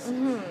things.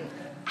 Mm-hmm.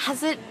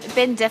 Has it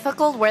been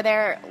difficult? Were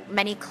there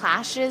many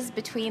clashes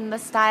between the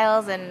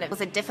styles, and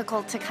was it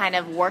difficult to kind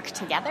of work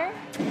together?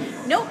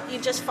 Nope, you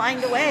just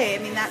find a way. I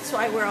mean, that's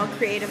why we're all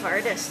creative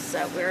artists.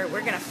 We're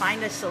going to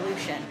find a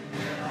solution.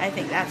 I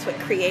think that's what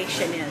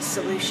creation is,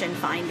 solution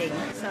finding.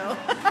 So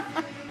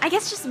I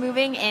guess just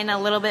moving in a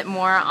little bit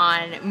more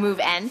on Move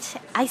Ent,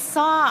 I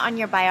saw on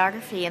your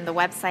biography and the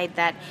website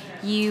that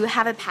you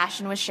have a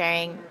passion with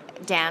sharing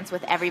dance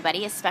with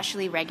everybody,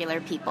 especially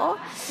regular people.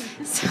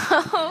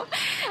 So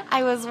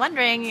I was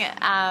wondering,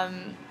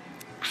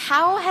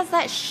 how has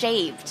that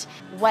shaped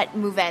what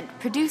Move Ent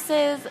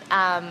produces,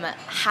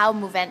 how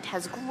Move Ent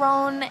has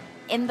grown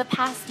in the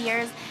past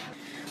years?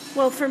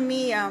 Well, for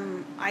me,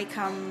 I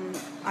come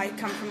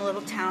from a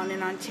little town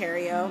in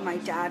Ontario. My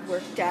dad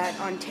worked at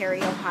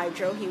Ontario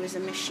Hydro. He was a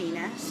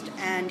machinist,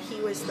 and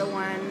he was the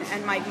one,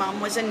 and my mom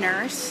was a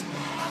nurse.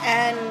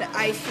 And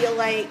I feel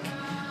like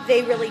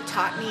they really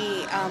taught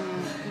me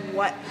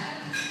what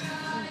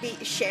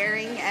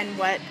sharing and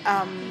what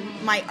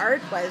my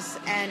art was,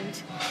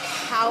 and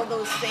how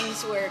those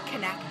things were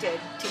connected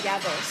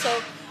together.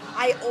 So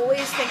I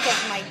always think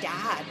of my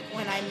dad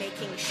when I'm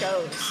making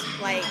shows.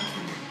 Like,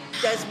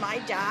 does my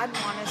dad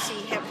want to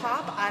see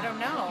hip-hop? I don't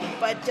know.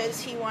 But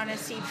does he want to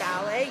see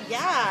ballet?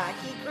 Yeah,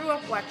 he grew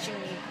up watching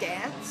me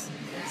dance.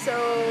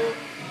 So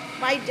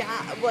my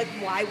dad, like,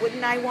 why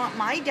wouldn't I want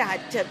my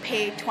dad to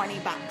pay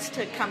 $20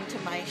 to come to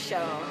my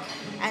show?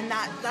 And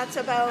that's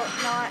about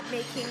not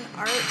making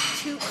art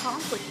too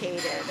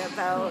complicated.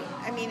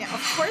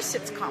 Of course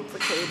it's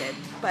complicated,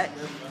 but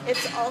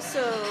it's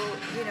also,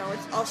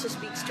 it also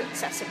speaks to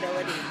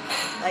accessibility,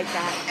 like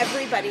that.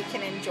 Everybody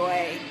can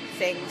enjoy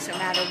things, no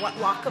matter what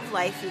walk of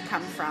life you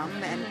come from,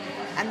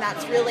 and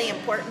that's really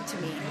important to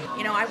me.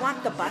 I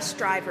want the bus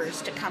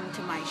drivers to come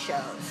to my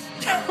shows.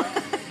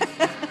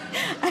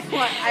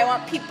 I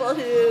want people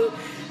who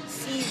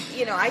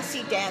see, I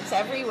see dance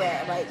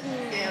everywhere, like,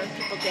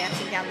 people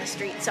dancing down the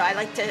street. So I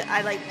like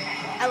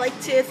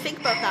to think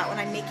about that when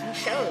I'm making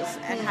shows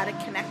and how to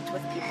connect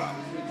with people.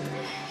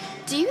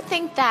 Do you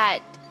think that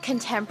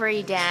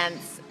contemporary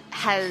dance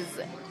has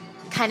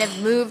kind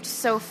of moved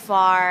so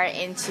far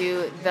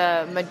into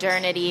the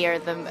modernity or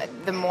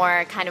the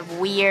more kind of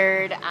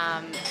weird,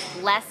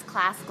 less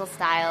classical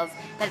styles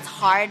that it's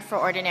hard for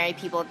ordinary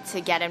people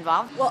to get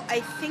involved? Well,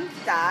 I think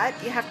that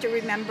you have to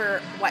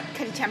remember what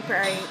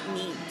contemporary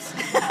means.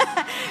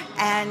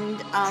 And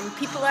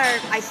people are,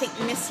 I think,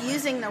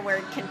 misusing the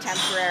word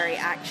contemporary,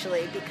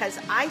 actually, because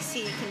I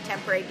see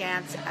contemporary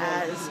dance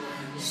as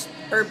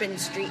urban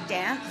street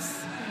dance.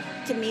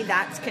 To me,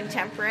 that's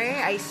contemporary.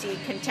 I see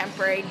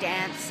contemporary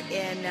dance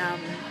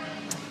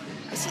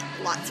I see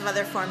lots of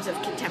other forms of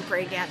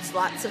contemporary dance,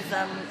 lots of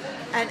them.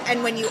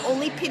 And when you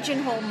only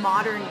pigeonhole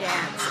modern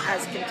dance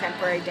as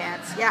contemporary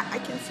dance, yeah, I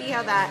can see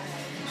how that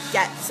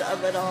gets a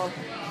little,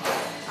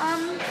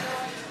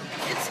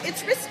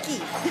 it's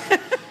risky.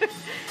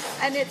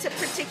 And it's a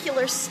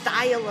particular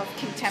style of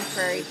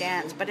contemporary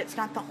dance, but it's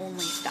not the only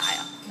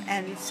style.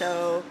 And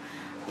so,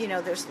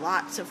 there's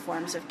lots of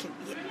forms of,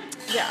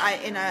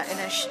 in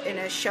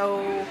a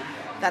show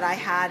that I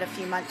had a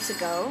few months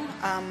ago,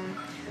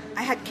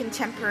 I had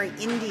contemporary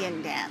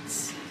Indian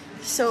dance.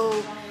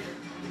 So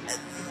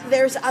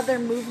there's other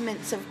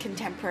movements of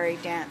contemporary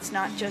dance,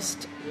 not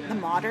just the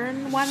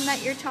modern one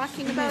that you're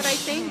talking about, I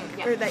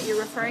think, or that you're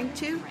referring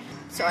to.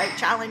 So I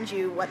challenge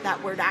you what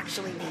that word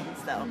actually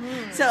means, though.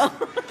 So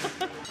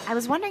I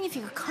was wondering if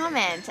you could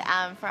comment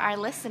for our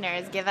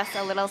listeners, give us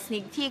a little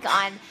sneak peek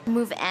on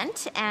Move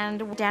Ent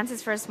and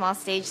Dances for a Small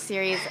Stage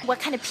series.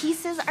 What kind of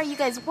pieces are you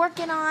guys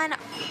working on?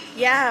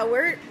 Yeah,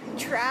 we're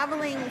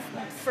traveling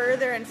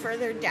further and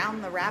further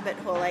down the rabbit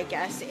hole, I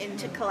guess,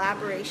 into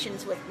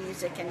collaborations with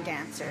music and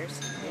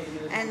dancers.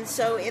 And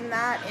so in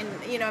that,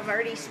 I've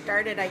already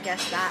started, I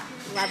guess, that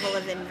level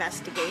of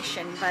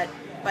investigation, but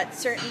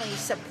certainly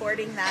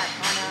supporting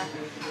that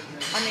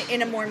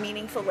in a more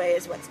meaningful way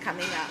is what's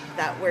coming up.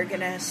 That we're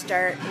going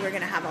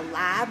to have a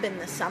lab in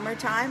the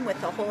summertime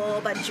with a whole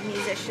bunch of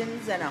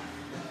musicians and a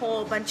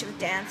whole bunch of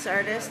dance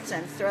artists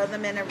and throw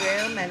them in a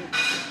room,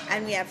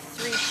 and we have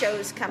 3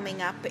 shows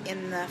coming up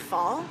in the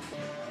fall.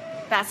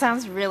 That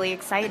sounds really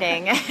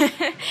exciting.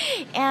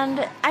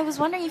 And I was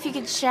wondering if you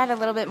could shed a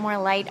little bit more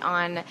light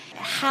on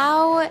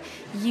how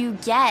you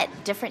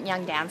get different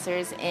young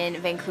dancers in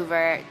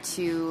Vancouver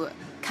to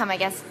come, I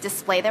guess,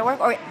 display their work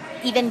or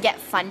even get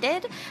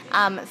funded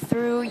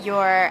through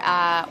your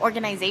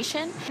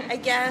organization. I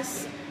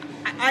guess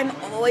I'm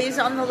always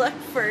on the look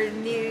for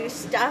new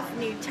stuff,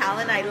 new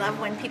talent. I love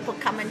when people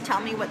come and tell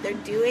me what they're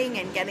doing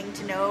and getting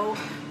to know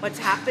what's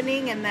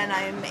happening, and then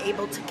I'm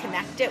able to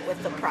connect it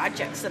with the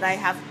projects that I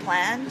have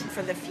planned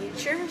for the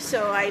future.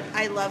 So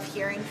I love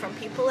hearing from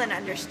people and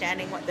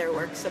understanding what their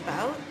work's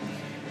about.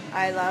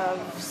 I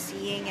love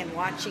seeing and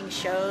watching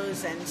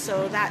shows, and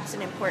so that's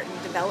an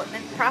important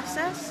development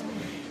process.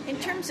 In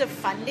terms of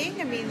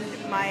funding, I mean,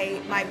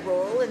 my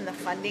role in the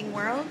funding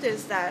world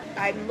is that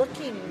I'm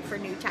looking for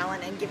new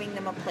talent and giving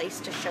them a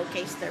place to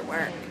showcase their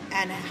work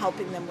and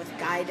helping them with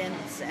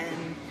guidance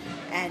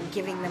and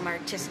giving them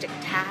artistic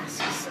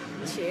tasks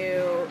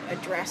to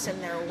address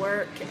in their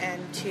work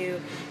and to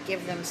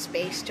give them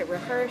space to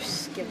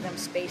rehearse, give them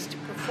space to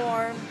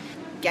perform.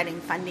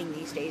 Getting funding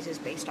these days is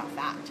based off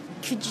that.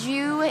 Could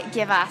you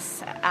give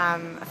us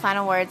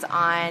final words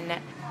on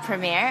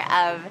premiere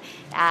of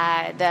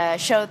the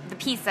show, the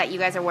piece that you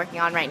guys are working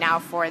on right now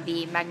for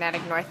the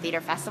Magnetic North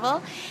Theatre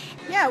Festival?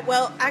 Yeah,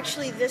 well,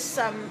 actually, this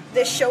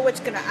show, what's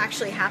going to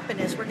actually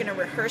happen is we're going to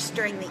rehearse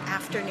during the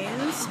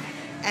afternoons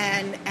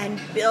and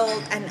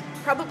build, and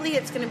probably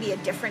it's going to be a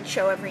different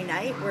show every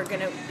night. We're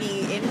going to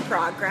be in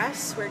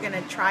progress. We're going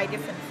to try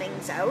different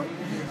things out,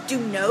 do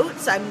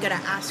notes. I'm going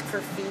to ask for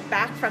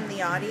feedback from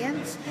the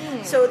audience.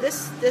 So the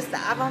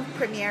avant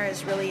premiere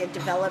is really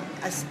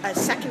a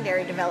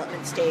secondary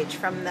development stage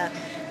from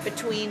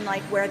between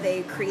like where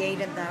they create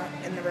in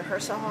the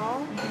rehearsal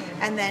hall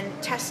and then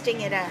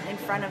testing it in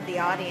front of the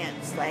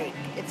audience. Like,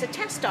 it's a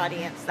test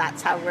audience.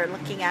 That's how we're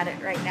looking at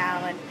it right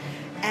now,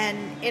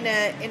 and in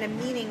a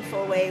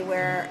meaningful way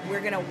where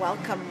we're going to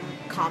welcome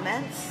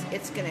comments.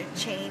 It's going to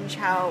change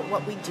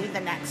what we do the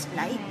next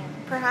night,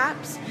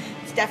 perhaps.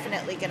 It's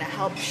definitely going to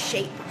help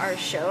shape our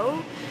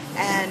show,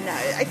 and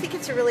I think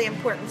it's a really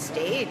important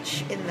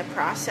stage in the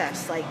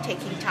process, like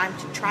taking time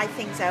to try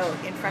things out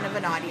in front of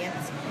an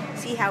audience,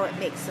 see how it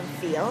makes them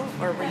feel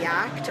or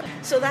react.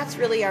 So that's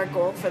really our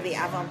goal for the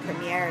avant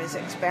premiere, is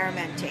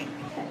experimenting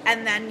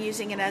and then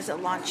using it as a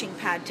launching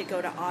pad to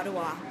go to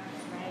Ottawa,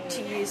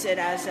 to use it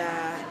as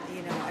a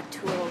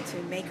tool to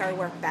make our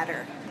work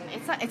better.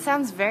 It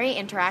sounds very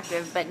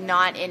interactive, but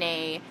not in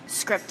a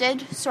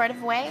scripted sort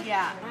of way.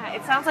 Yeah.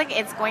 It sounds like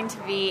it's going to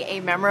be a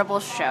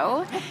memorable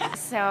show.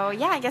 So,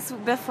 yeah, I guess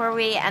before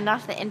we end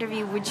off the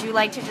interview, would you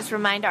like to just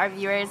remind our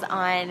viewers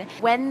on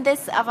when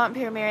this avant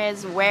premiere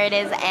is, where it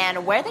is,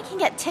 and where they can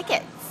get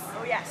tickets?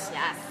 Oh, yes.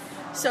 Yes.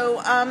 So,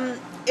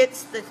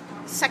 it's the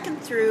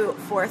 2nd through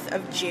 4th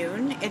of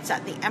June. It's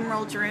at the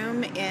Emerald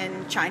Room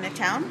in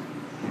Chinatown,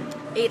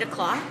 8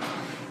 o'clock.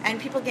 And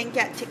people can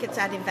get tickets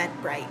at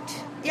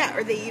Eventbrite. Yeah,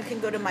 or you can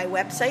go to my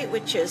website,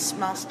 which is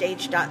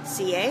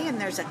smallstage.ca, and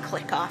there's a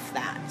click off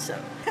that.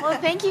 So, well,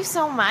 thank you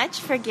so much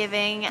for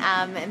giving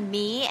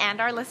me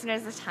and our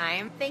listeners the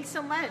time. Thanks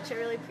so much. I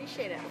really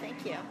appreciate it.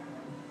 Thank you.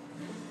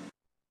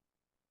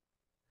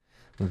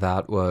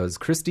 That was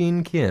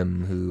Christine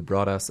Kim, who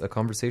brought us a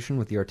conversation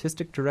with the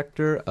artistic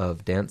director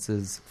of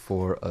Dances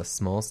for a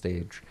Small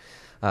Stage.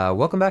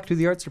 Welcome back to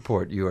the Arts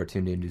Report. You are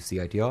tuned into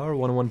CITR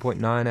 101.9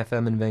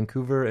 FM in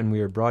Vancouver, and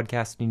we are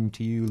broadcasting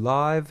to you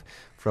live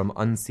from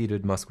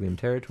unceded Musqueam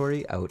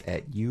territory out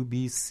at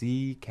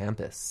UBC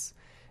campus.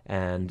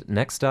 And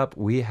next up,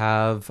 we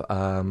have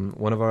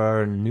one of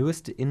our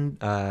newest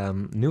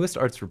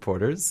arts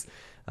reporters,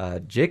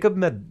 Jacob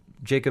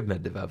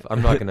Medvedev.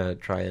 I'm not going to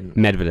try and...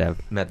 Medvedev.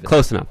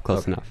 Close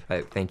enough.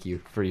 Thank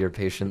you for your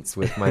patience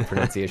with my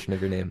pronunciation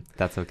of your name.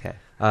 That's okay.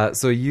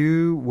 So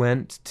you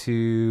went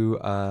to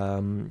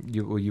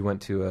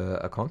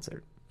a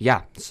concert.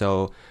 Yeah.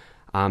 So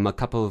a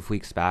couple of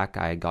weeks back,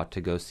 I got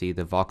to go see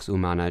the Vox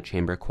Humana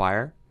Chamber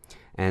Choir.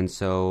 And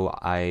so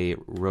I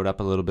wrote up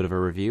a little bit of a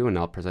review, and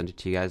I'll present it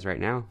to you guys right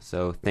now.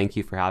 So thank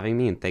you for having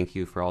me, and thank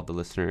you for all the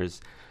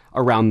listeners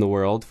around the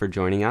world for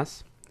joining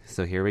us.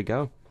 So here we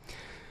go.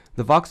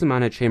 The Vox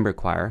Humana Chamber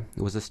Choir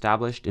was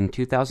established in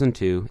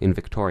 2002 in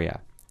Victoria.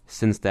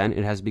 Since then,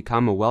 it has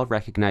become a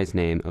well-recognized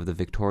name of the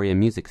Victoria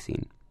music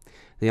scene.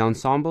 The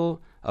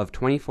ensemble of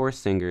 24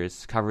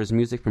 singers covers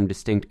music from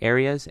distinct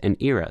areas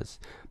and eras,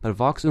 but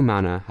Vox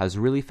Humana has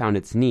really found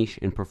its niche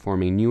in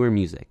performing newer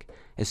music,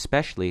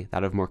 especially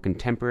that of more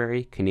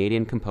contemporary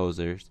Canadian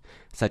composers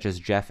such as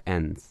Jeff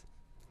Enns.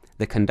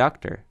 The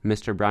conductor,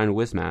 Mr. Brian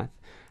Wismath,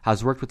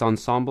 has worked with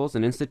ensembles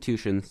and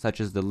institutions such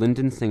as the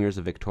Linden Singers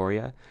of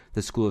Victoria,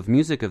 the School of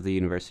Music of the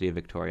University of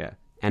Victoria,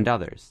 and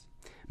others.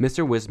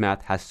 Mr.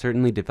 Wismath has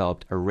certainly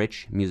developed a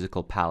rich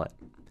musical palette.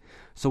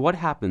 So what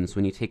happens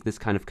when you take this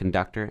kind of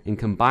conductor and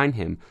combine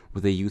him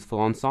with a youthful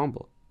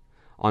ensemble?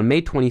 On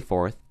May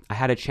 24th, I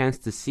had a chance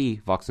to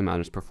see Vox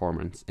Humana's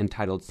performance,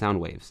 entitled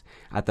Soundwaves,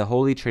 at the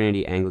Holy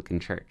Trinity Anglican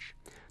Church.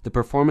 The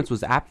performance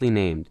was aptly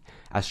named,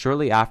 as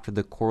shortly after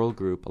the choral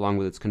group, along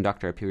with its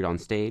conductor, appeared on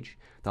stage,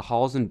 the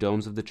halls and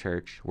domes of the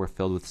church were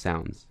filled with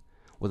sounds.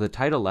 What the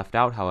title left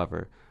out,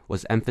 however,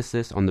 was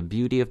emphasis on the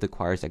beauty of the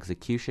choir's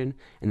execution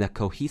and the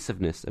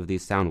cohesiveness of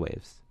these sound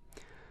waves.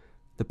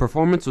 The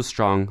performance was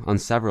strong on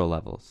several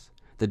levels.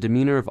 The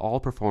demeanor of all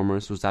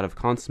performers was that of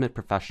consummate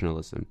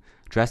professionalism,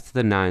 dressed to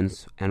the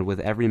nines and with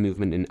every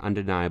movement in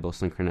undeniable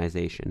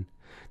synchronization.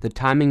 The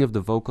timing of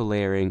the vocal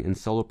layering and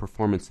solo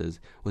performances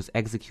was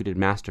executed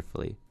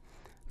masterfully.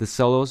 The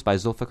solos by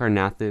Zulfikar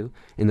Nathu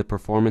in the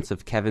performance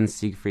of Kevin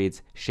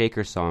Siegfried's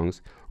Shaker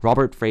songs,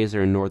 Robert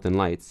Fraser in Northern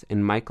Lights,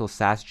 and Michael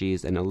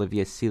Sasgees and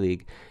Olivia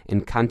Selig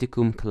in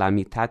Canticum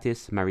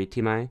Calamitatis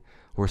Maritimae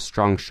were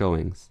strong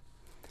showings.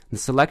 The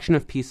selection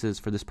of pieces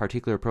for this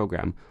particular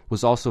program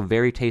was also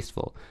very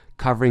tasteful,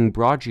 covering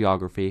broad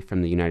geography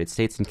from the United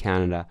States and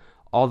Canada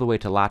all the way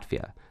to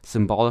Latvia,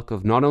 symbolic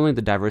of not only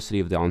the diversity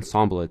of the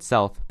ensemble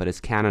itself, but as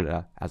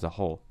Canada as a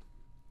whole.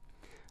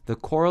 The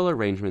choral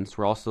arrangements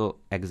were also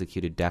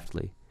executed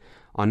deftly.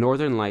 On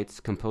Northern Lights,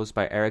 composed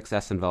by Eric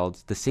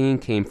Sessenwald, the singing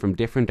came from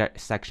different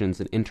sections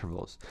and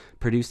intervals,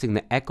 producing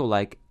the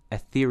echo-like,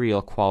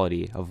 ethereal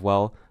quality of,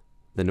 well,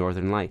 the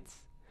Northern Lights.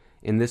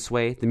 In this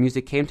way, the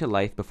music came to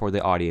life before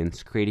the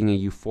audience, creating a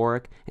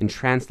euphoric and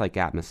trance-like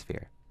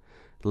atmosphere.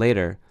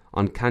 Later,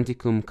 on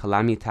Canticum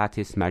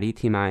Calamitatis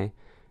Maritimae,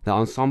 the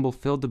ensemble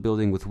filled the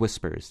building with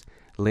whispers,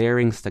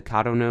 layering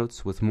staccato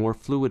notes with more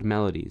fluid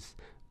melodies,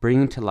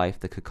 bringing to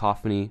life the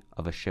cacophony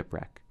of a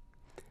shipwreck.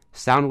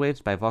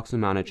 Soundwaves by Vox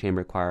Humana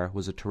Chamber Choir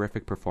was a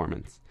terrific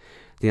performance.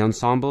 The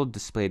ensemble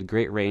displayed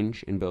great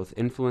range in both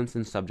influence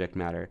and subject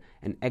matter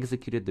and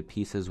executed the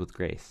pieces with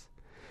grace.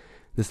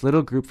 This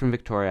little group from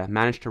Victoria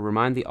managed to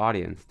remind the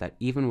audience that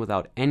even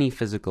without any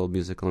physical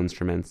musical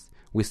instruments,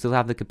 we still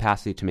have the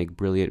capacity to make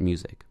brilliant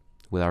music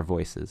with our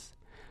voices.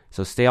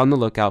 So stay on the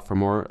lookout for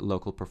more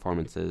local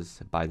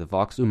performances by the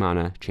Vox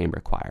Humana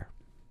Chamber Choir.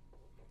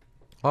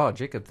 Oh,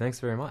 Jacob, thanks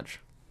very much.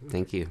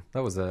 Thank you.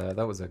 That was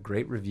a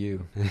great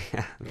review.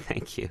 Yeah,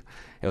 thank you.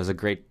 It was a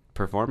great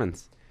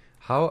performance.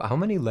 How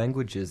many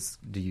languages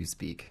do you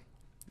speak?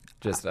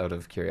 Just out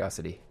of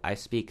curiosity. I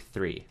speak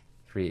 3.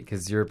 3,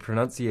 because your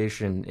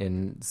pronunciation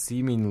in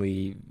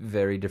seemingly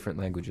very different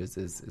languages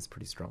is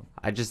pretty strong.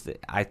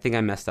 I think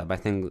I messed up. I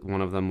think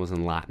one of them was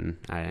in Latin.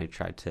 I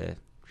tried to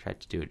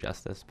do it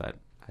justice, but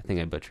I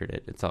think I butchered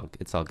it.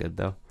 It's all good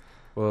though.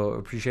 Well,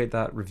 appreciate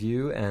that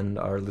review, and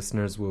our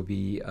listeners will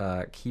be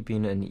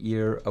keeping an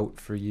ear out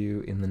for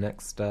you in the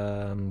next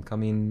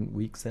coming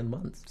weeks and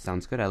months.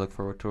 Sounds good. I look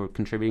forward to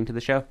contributing to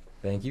the show.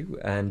 Thank you,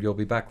 and you'll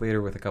be back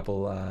later with a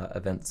couple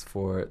events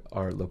for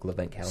our local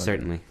event calendar.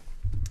 Certainly.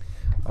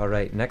 All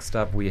right, next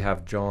up we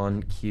have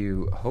John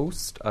Q,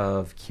 host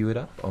of Cue It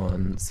Up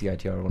on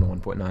CITR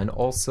 101.9,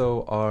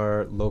 also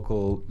our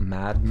local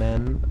Mad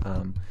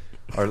Men.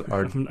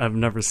 I've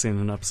never seen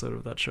an episode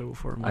of that show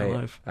before in my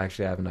life.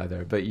 Actually, I haven't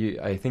either. But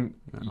I think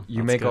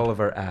you make good. All of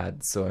our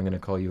ads, so I'm going to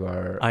call you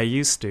our... I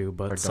used to,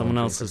 but someone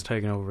else has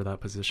taken over that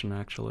position,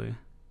 actually.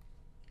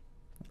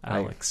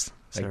 Alex.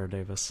 Sarah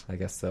Davis. I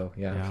guess so,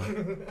 yeah.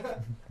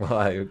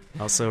 Well,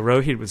 Also,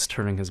 Rohit was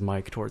turning his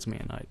mic towards me,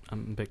 and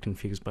I'm a bit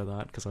confused by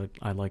that, because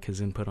I like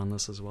his input on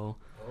this as well.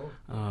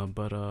 Thank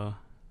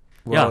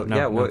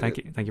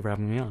you for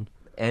having me on.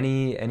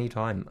 Any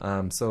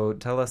time. So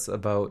tell us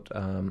about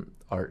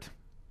art.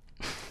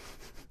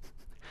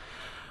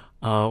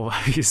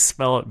 If you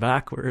spell it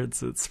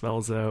backwards, it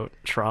spells out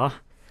tra.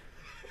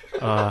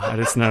 I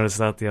just noticed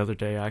that the other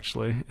day,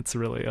 actually. It's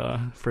really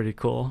pretty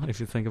cool if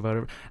you think about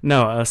it.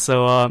 No,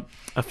 so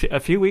a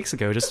few weeks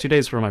ago, just 2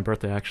 days before my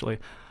birthday, actually,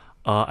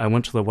 I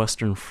went to the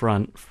Western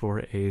Front for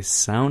a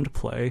sound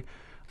play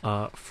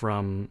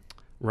from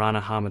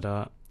Rana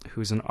Hamida,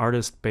 who's an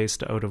artist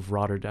based out of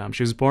Rotterdam.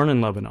 She was born in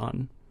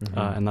Lebanon,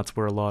 and that's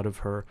where a lot of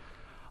her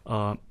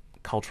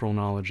cultural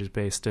knowledge is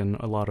based in.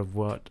 A lot of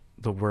what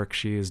the work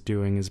she is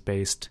doing is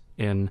based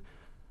in,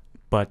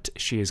 but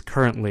she is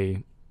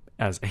currently,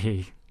 as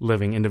a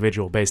living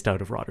individual, based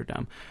out of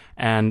Rotterdam.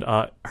 And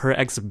her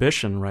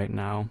exhibition right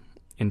now,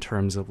 in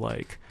terms of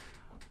like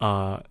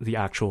the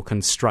actual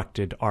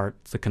constructed art,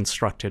 the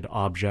constructed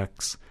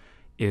objects,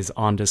 is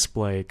on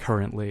display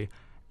currently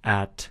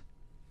at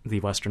the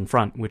Western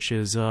Front, which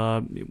is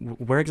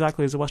where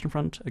exactly is the Western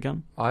Front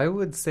again? I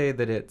would say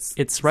that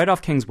it's right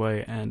off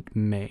Kingsway and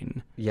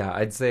Main. Yeah,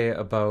 I'd say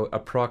about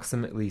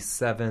approximately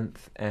 7th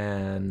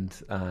and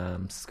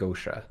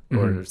Scotia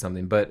or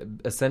something. But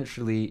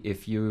essentially,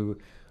 if you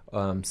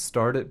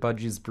start at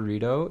Budgie's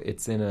Burrito,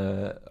 it's in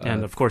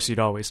and of course, you'd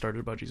always start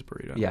at Budgie's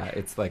Burrito. Yeah,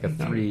 it's like a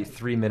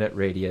 3-minute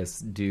radius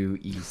due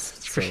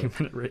east.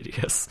 3-minute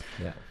radius.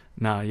 Yeah.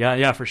 No,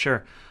 yeah, for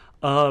sure.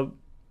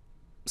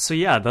 So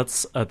yeah,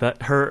 that's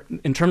that. Her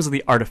in terms of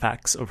the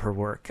artifacts of her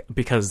work,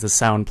 because the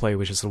sound play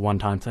was just a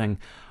one-time thing.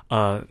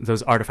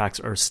 Those artifacts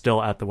are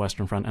still at the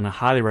Western Front, and I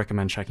highly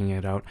recommend checking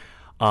it out.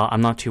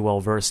 I'm not too well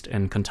versed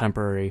in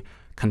contemporary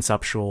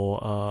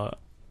conceptual,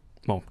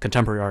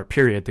 contemporary art.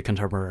 Period. The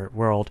contemporary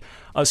world.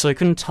 So I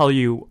couldn't tell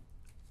you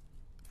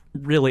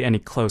really any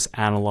close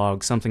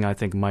analog. Something I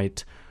think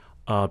might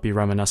be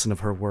reminiscent of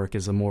her work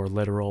is a more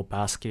literal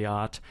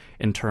Basquiat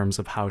in terms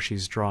of how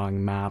she's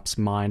drawing maps,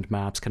 mind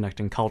maps,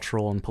 connecting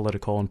cultural and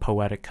political and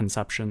poetic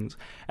conceptions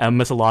and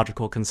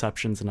mythological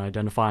conceptions and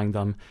identifying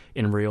them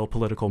in real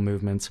political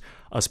movements,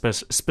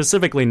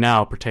 specifically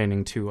now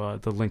pertaining to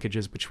the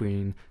linkages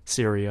between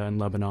Syria and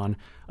Lebanon,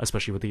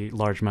 especially with the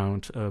large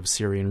amount of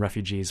Syrian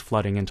refugees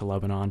flooding into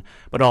Lebanon,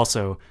 but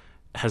also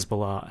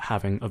Hezbollah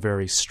having a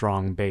very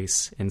strong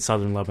base in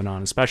southern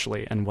Lebanon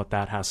especially, and what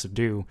that has to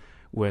do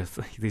with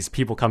these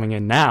people coming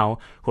in now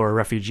who are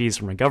refugees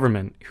from a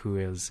government who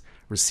has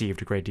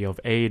received a great deal of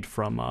aid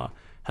from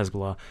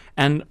Hezbollah.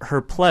 And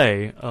her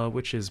play,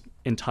 which is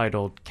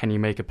entitled Can You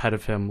Make a Pet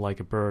of Him Like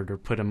a Bird or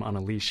Put Him on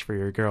a Leash for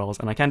Your Girls?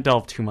 And I can't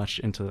delve too much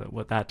into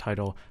what that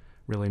title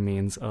really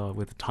means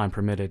with time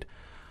permitted.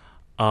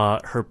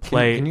 Her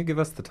play... Can you give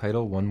us the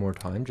title one more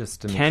time?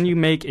 Just to Can You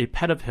Make a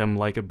Pet of Him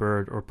Like a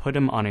Bird or Put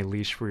Him on a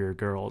Leash for Your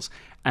Girls?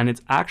 And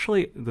it's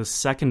actually the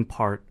second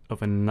part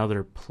of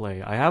another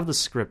play. I have the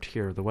script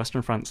here. The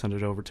Western Front sent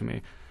it over to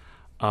me.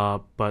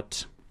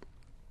 But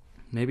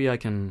maybe I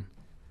can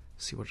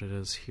see what it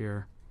is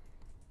here.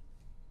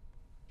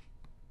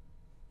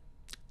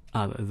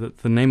 The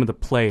name of the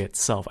play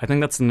itself. I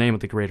think that's the name of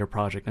the greater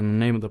project. And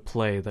the name of the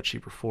play that she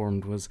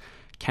performed was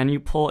Can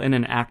You Pull in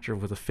an Actor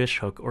with a Fish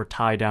Hook or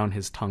Tie Down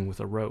His Tongue with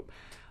a Rope?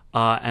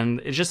 And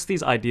it's just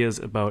these ideas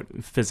about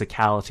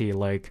physicality,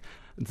 like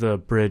the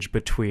bridge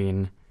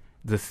between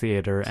the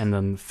theater and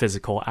then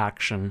physical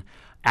action,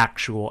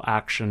 actual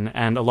action.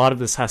 And a lot of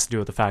this has to do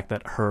with the fact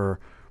that her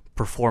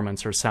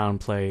performance, her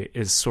sound play,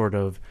 is sort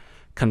of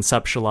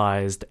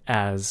conceptualized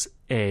as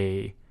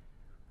a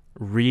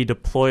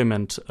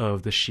redeployment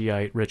of the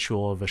Shiite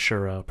ritual of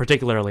Ashura,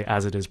 particularly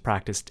as it is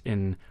practiced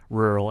in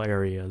rural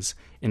areas,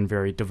 in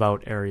very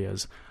devout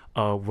areas,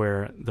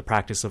 where the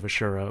practice of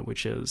Ashura,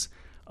 which is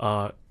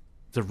the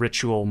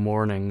ritual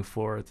mourning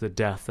for the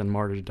death and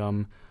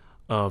martyrdom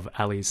of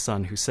Ali's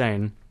son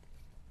Hussein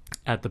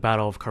at the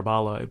Battle of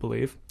Karbala, I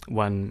believe,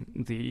 when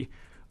the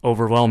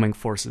overwhelming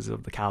forces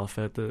of the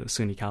Caliphate, the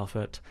Sunni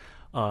Caliphate,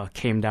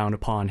 came down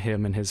upon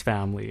him and his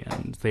family,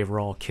 and they were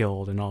all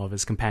killed, and all of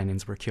his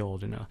companions were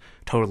killed in a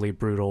totally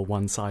brutal,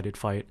 one-sided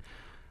fight.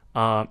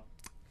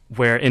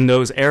 Where in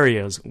those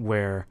areas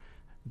where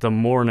the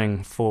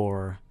mourning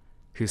for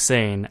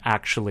Hussein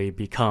actually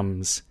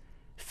becomes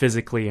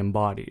physically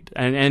embodied.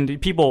 And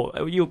people,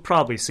 you've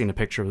probably seen a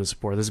picture of this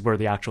before. This is where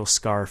the actual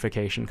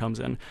scarification comes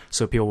in.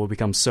 So people will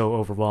become so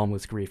overwhelmed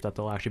with grief that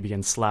they'll actually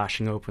begin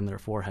slashing open their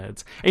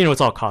foreheads. And,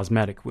 it's all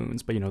cosmetic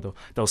wounds, but,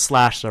 they'll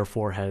slash their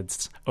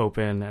foreheads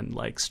open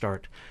and,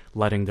 start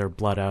letting their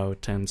blood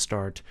out and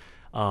start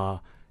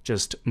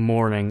just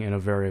mourning in a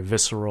very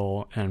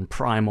visceral and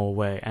primal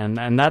way.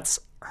 And that's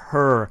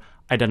her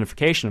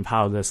identification of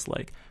how this,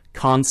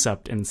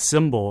 concept and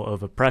symbol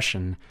of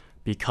oppression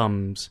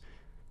becomes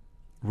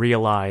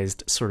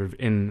realized sort of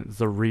in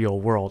the real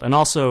world, and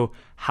also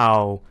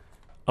how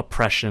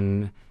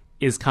oppression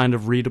is kind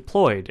of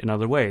redeployed in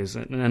other ways,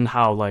 and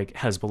how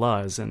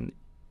Hezbollah is an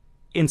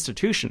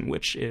institution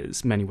which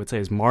is, many would say,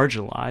 is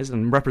marginalized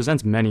and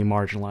represents many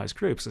marginalized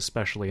groups,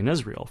 especially in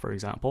Israel, for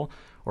example,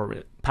 or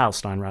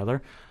Palestine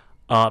rather,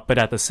 but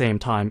at the same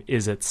time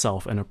is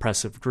itself an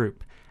oppressive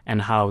group,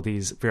 and how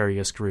these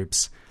various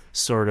groups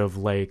sort of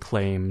lay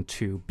claim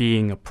to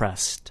being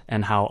oppressed,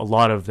 and how a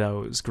lot of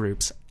those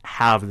groups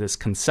have this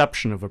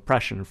conception of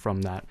oppression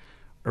from that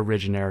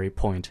originary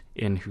point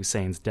in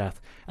Hussein's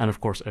death. And of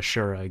course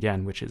Ashura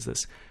again, which is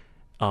this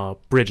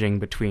bridging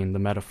between the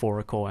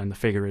metaphorical and the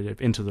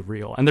figurative into the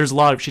real. And there's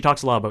she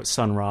talks a lot about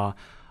Sun Ra,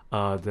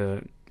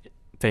 the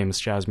famous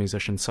jazz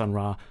musician Sun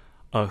Ra,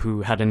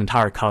 who had an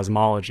entire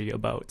cosmology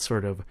about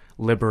sort of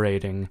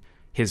liberating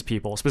his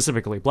people,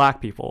 specifically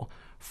black people,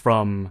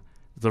 from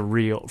the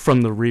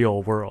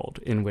real world,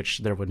 in which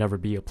there would never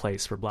be a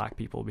place for black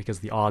people because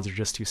the odds are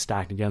just too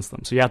stacked against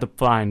them. So you have to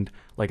find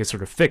a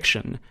sort of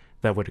fiction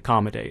that would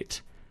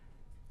accommodate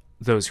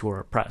those who are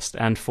oppressed.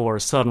 And for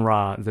Sun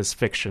Ra, this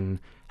fiction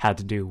had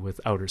to do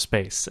with outer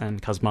space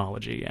and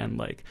cosmology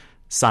and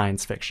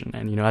science fiction.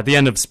 And at the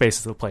end of Space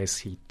is the Place,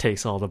 he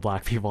takes all the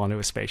black people onto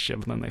a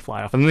spaceship and then they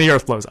fly off and then the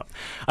Earth blows up.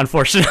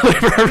 Unfortunately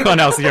for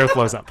everyone else, the Earth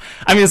blows up.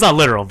 I mean, it's not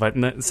literal, but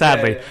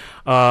sadly.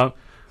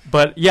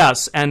 But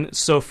yes, and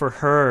so for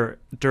her,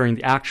 during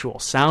the actual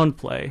sound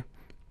play,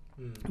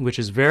 which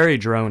is very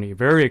drony,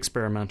 very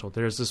experimental,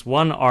 there's this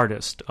one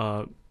artist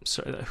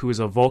who is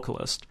a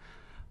vocalist.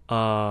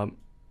 I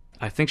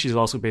think she's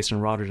also based in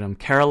Rotterdam,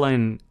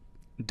 Caroline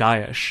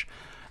Daesh,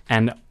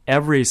 and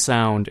every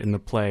sound in the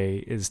play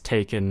is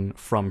taken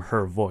from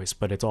her voice,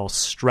 but it's all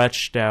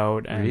stretched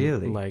out and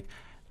Really? like,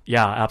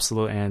 yeah,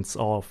 absolutely, and it's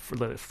all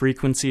the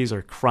frequencies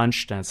are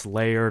crunched and it's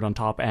layered on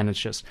top, and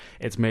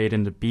it's made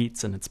into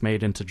beats and it's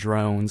made into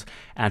drones,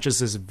 and it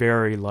just is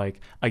very like,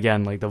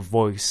 again, like the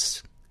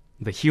voice,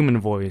 the human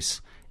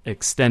voice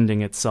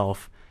extending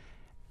itself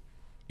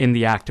in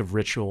the act of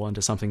ritual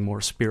into something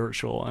more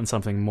spiritual and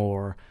something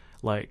more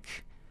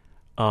like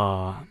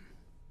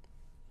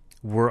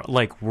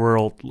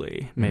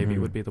worldly, maybe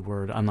would be the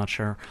word. I'm not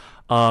sure.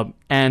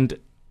 And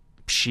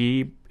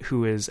she,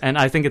 who is, and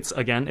I think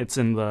it's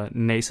in the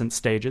nascent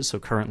stages, so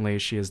currently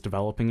she is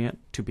developing it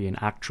to be an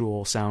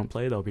actual sound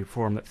play that will be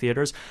performed at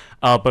theaters.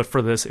 But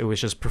for this, it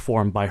was just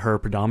performed by her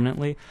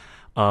predominantly,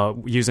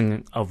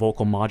 using a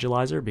vocal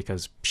modulizer,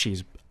 because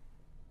she's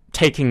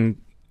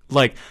taking,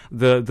 like,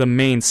 the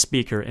main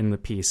speaker in the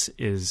piece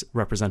is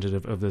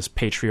representative of this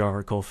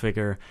patriarchal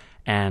figure,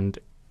 and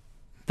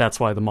that's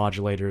why the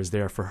modulator is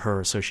there for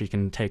her, so she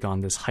can take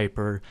on this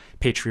hyper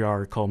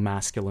patriarchal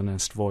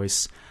masculinist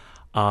voice.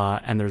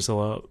 And there's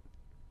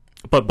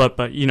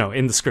but you know,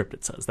 in the script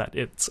it says that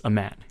it's a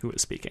man who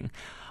is speaking.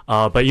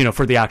 But you know,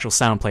 for the actual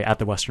sound play at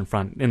the Western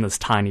Front, in this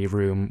tiny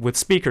room with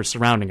speakers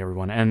surrounding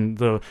everyone, and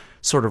the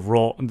sort of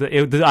role,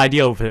 the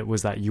idea of it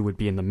was that you would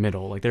be in the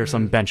middle. Like, there are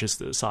some benches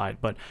to the side,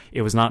 but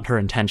it was not her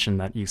intention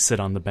that you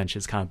sit on the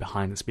benches kind of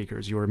behind the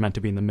speakers. You were meant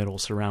to be in the middle,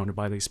 surrounded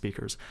by these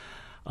speakers.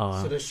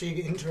 So does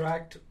she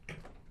interact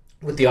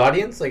with the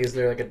audience? Like, is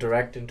there like a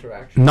direct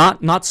interaction?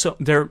 Not so.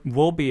 There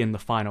will be in the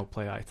final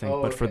play, I think.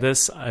 Oh, but for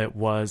this, it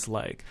was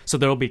like, so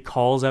there will be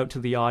calls out to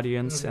the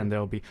audience, and there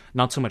will be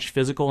not so much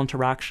physical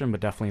interaction, but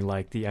definitely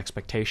like the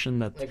expectation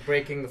that, like,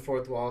 breaking the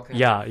fourth wall. Kind of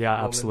yeah,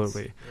 moments.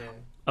 absolutely.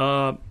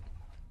 Yeah.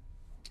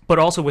 But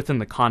also within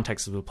the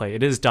context of the play,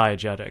 it is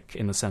diegetic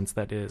in the sense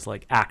that it is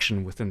like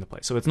action within the play.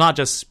 So it's not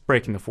just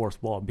breaking the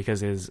fourth wall,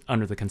 because it is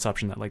under the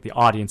conception that, like, the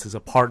audience is a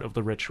part of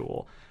the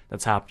ritual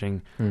that's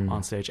happening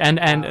on stage.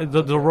 And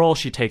the role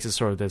she takes is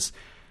sort of this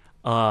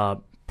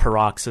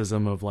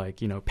paroxysm of,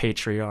 like, you know,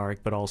 patriarch,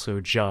 but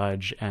also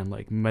judge and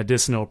like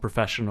medicinal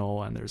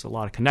professional. And there's a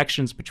lot of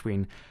connections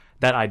between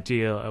that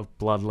idea of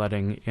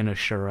bloodletting in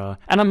Ashura.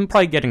 And I'm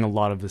probably getting a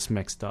lot of this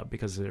mixed up,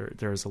 because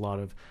there's a lot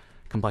of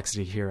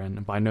complexity here,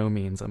 and by no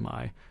means am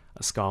I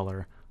a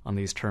scholar on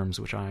these terms,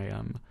 which I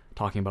am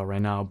talking about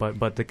right now,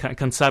 but the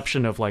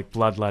conception of, like,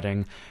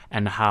 bloodletting,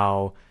 and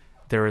how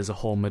there is a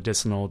whole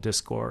medicinal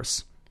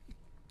discourse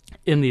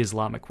in the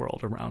Islamic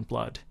world around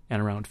blood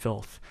and around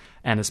filth,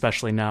 and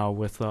especially now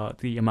with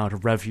the amount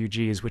of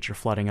refugees which are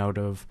flooding out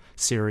of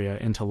Syria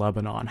into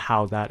Lebanon,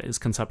 how that is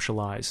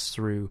conceptualized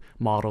through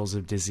models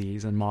of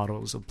disease and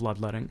models of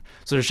bloodletting.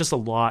 So there's just a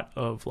lot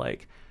of,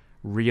 like,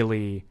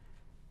 really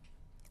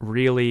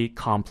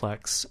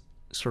complex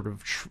sort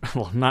of,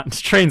 not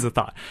trains of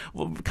thought,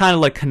 kind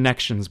of like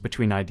connections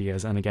between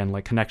ideas, and again,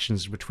 like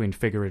connections between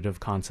figurative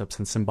concepts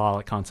and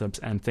symbolic concepts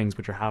and things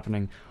which are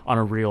happening on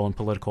a real and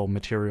political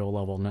material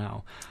level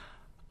now.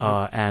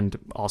 And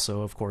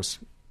also, of course,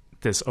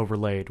 this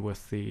overlaid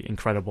with the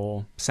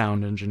incredible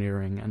sound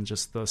engineering and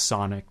just the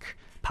sonic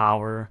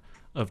power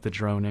of the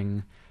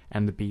droning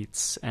and the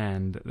beats,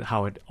 and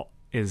how it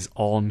is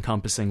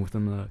all-encompassing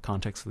within the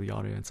context of the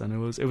audience. And it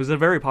was a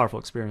very powerful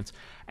experience,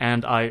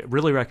 and I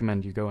really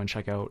recommend you go and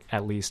check out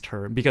at least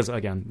her, because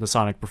again, the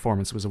sonic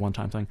performance was a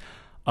one-time thing,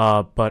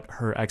 but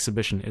her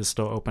exhibition is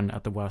still open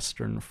at the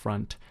Western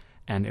Front,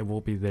 and it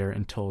will be there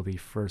until the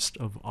 1st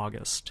of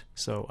August.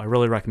 So I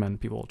really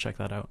recommend people check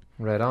that out.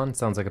 Right on.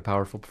 Sounds like a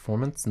powerful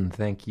performance, and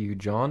thank you,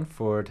 John,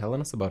 for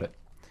telling us about it.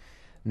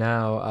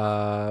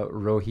 Now,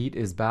 Rohit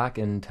is back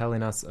and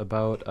telling us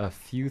about a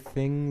few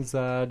things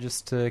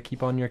just to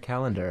keep on your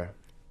calendar.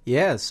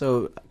 Yeah,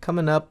 so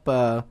coming up,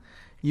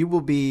 you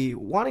will be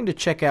wanting to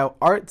check out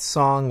Art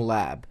Song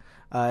Lab.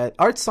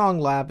 Art Song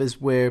Lab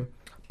is where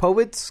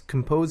poets,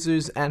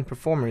 composers, and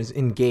performers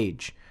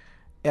engage.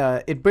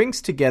 It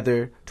brings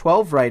together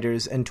 12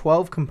 writers and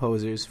 12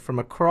 composers from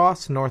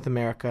across North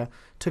America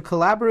to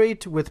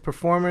collaborate with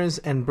performers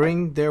and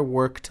bring their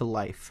work to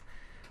life.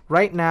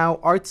 Right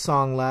now, Art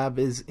Song Lab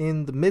is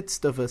in the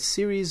midst of a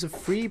series of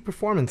free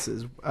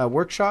performances,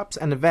 workshops,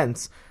 and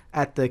events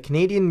at the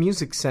Canadian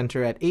Music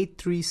Centre at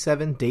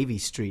 837 Davie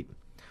Street.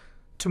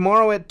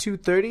 Tomorrow at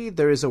 2:30,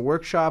 there is a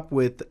workshop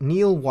with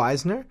Neil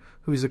Wisner,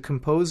 who's a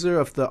composer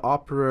of the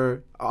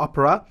opera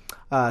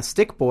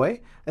Stick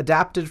Boy,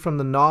 adapted from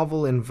the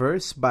novel in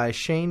verse by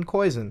Shane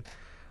Koisen.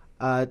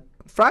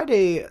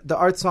 Friday, the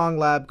Art Song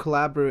Lab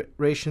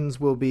collaborations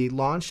will be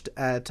launched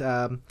at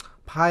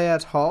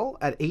Hyatt Hall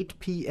at 8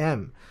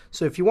 p.m.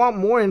 So if you want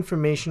more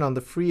information on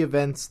the free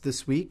events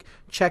this week,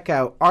 check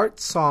out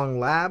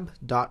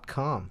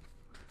artsonglab.com.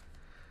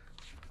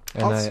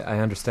 And I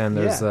understand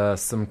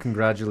there's some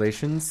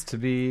congratulations to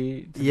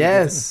be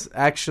Yes,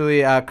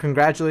 actually,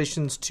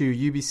 congratulations to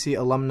UBC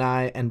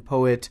alumni and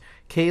poet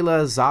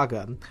Kayla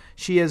Zaga.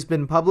 She has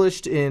been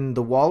published in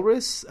The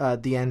Walrus,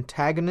 The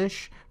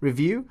Antigonish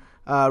Review,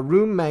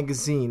 Room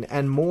Magazine,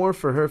 and more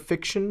for her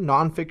fiction,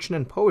 nonfiction,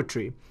 and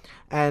poetry.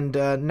 And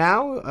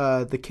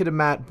now the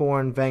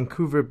Kitimat-born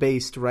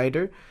Vancouver-based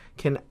writer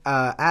can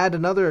add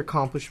another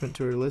accomplishment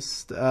to her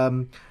list.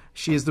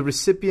 She is the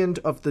recipient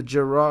of the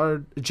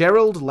Gerald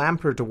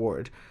Lampert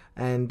Award,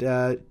 and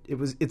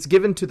it's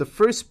given to the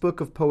first book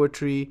of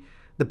poetry,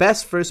 the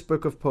best first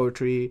book of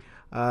poetry,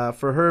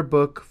 for her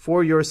book,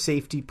 For Your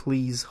Safety,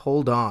 Please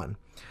Hold On.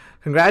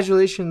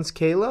 Congratulations,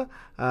 Kayla.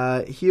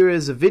 Here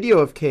is a video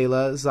of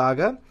Kayla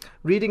Zaga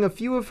reading a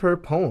few of her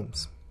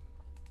poems.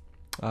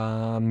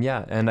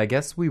 And I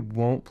guess we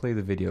won't play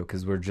the video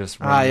because we're just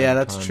running out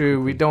of that's time true.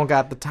 quickly. We don't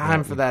got the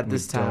time for that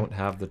this time. We don't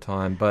have the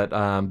time,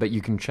 but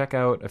you can check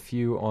out a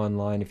few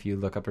online if you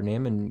look up her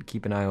name and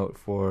keep an eye out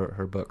for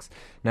her books.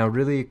 Now,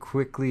 really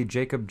quickly,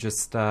 Jacob,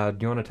 just do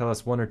you want to tell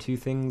us one or two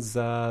things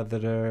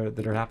that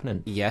are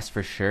happening? Yes,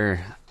 for sure.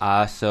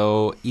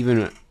 So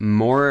even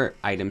more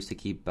items to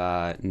keep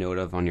note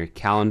of on your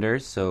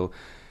calendars. So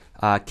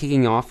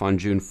kicking off on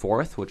June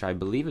 4th, which I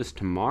believe is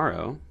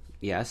tomorrow.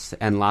 Yes,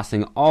 and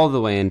lasting all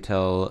the way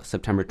until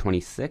September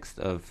 26th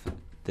of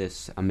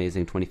this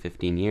amazing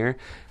 2015 year.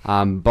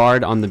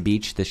 Bard on the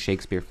Beach, the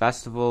Shakespeare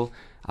Festival,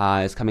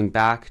 is coming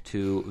back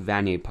to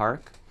Vanier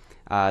Park.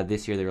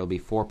 This year there will be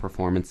 4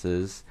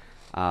 performances,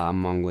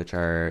 among which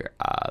are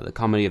The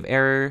Comedy of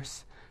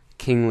Errors,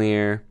 King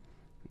Lear,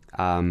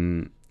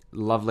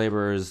 Love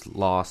Labourers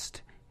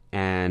Lost,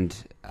 and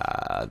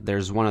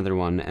there's one other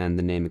one, and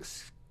the name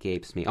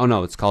escapes me. Oh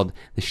no, it's called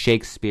The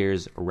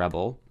Shakespeare's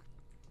Rebel.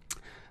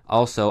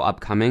 Also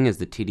upcoming is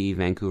the TD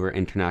Vancouver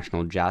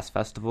International Jazz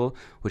Festival,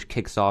 which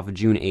kicks off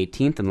June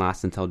 18th and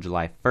lasts until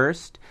July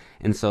 1st.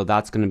 And so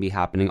that's going to be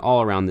happening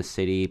all around the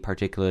city,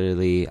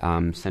 particularly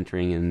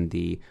centering in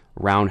the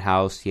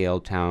Roundhouse,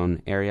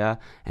 Yaletown area,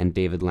 and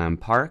David Lamb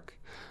Park.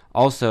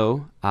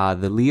 Also,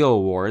 the Leo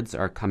Awards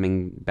are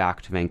coming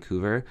back to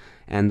Vancouver,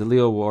 and the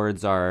Leo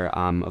Awards are,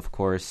 of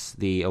course,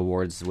 the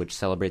awards which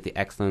celebrate the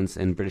excellence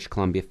in British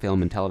Columbia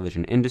film and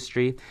television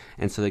industry.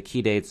 And so the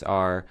key dates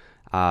are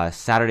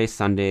Saturday,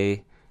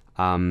 Sunday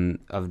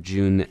of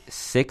June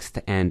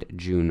 6th and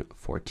June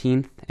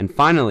 14th. And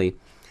finally,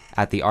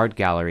 at the Art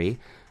Gallery,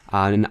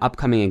 an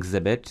upcoming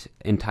exhibit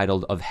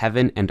entitled Of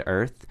Heaven and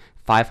Earth,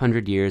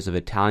 500 Years of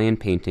Italian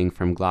Painting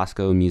from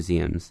Glasgow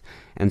Museums.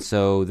 And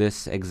so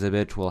this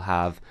exhibit will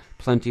have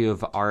plenty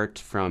of art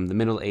from the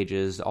Middle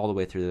Ages all the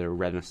way through the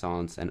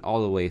Renaissance and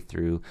all the way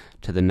through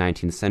to the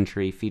 19th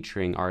century,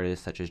 featuring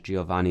artists such as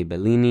Giovanni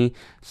Bellini,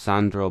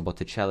 Sandro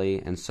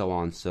Botticelli, and so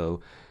on. So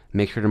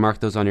make sure to mark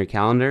those on your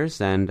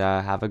calendars, and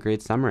have a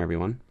great summer,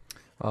 everyone.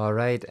 All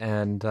right,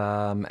 and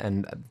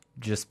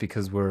just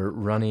because we're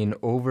running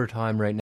overtime right now,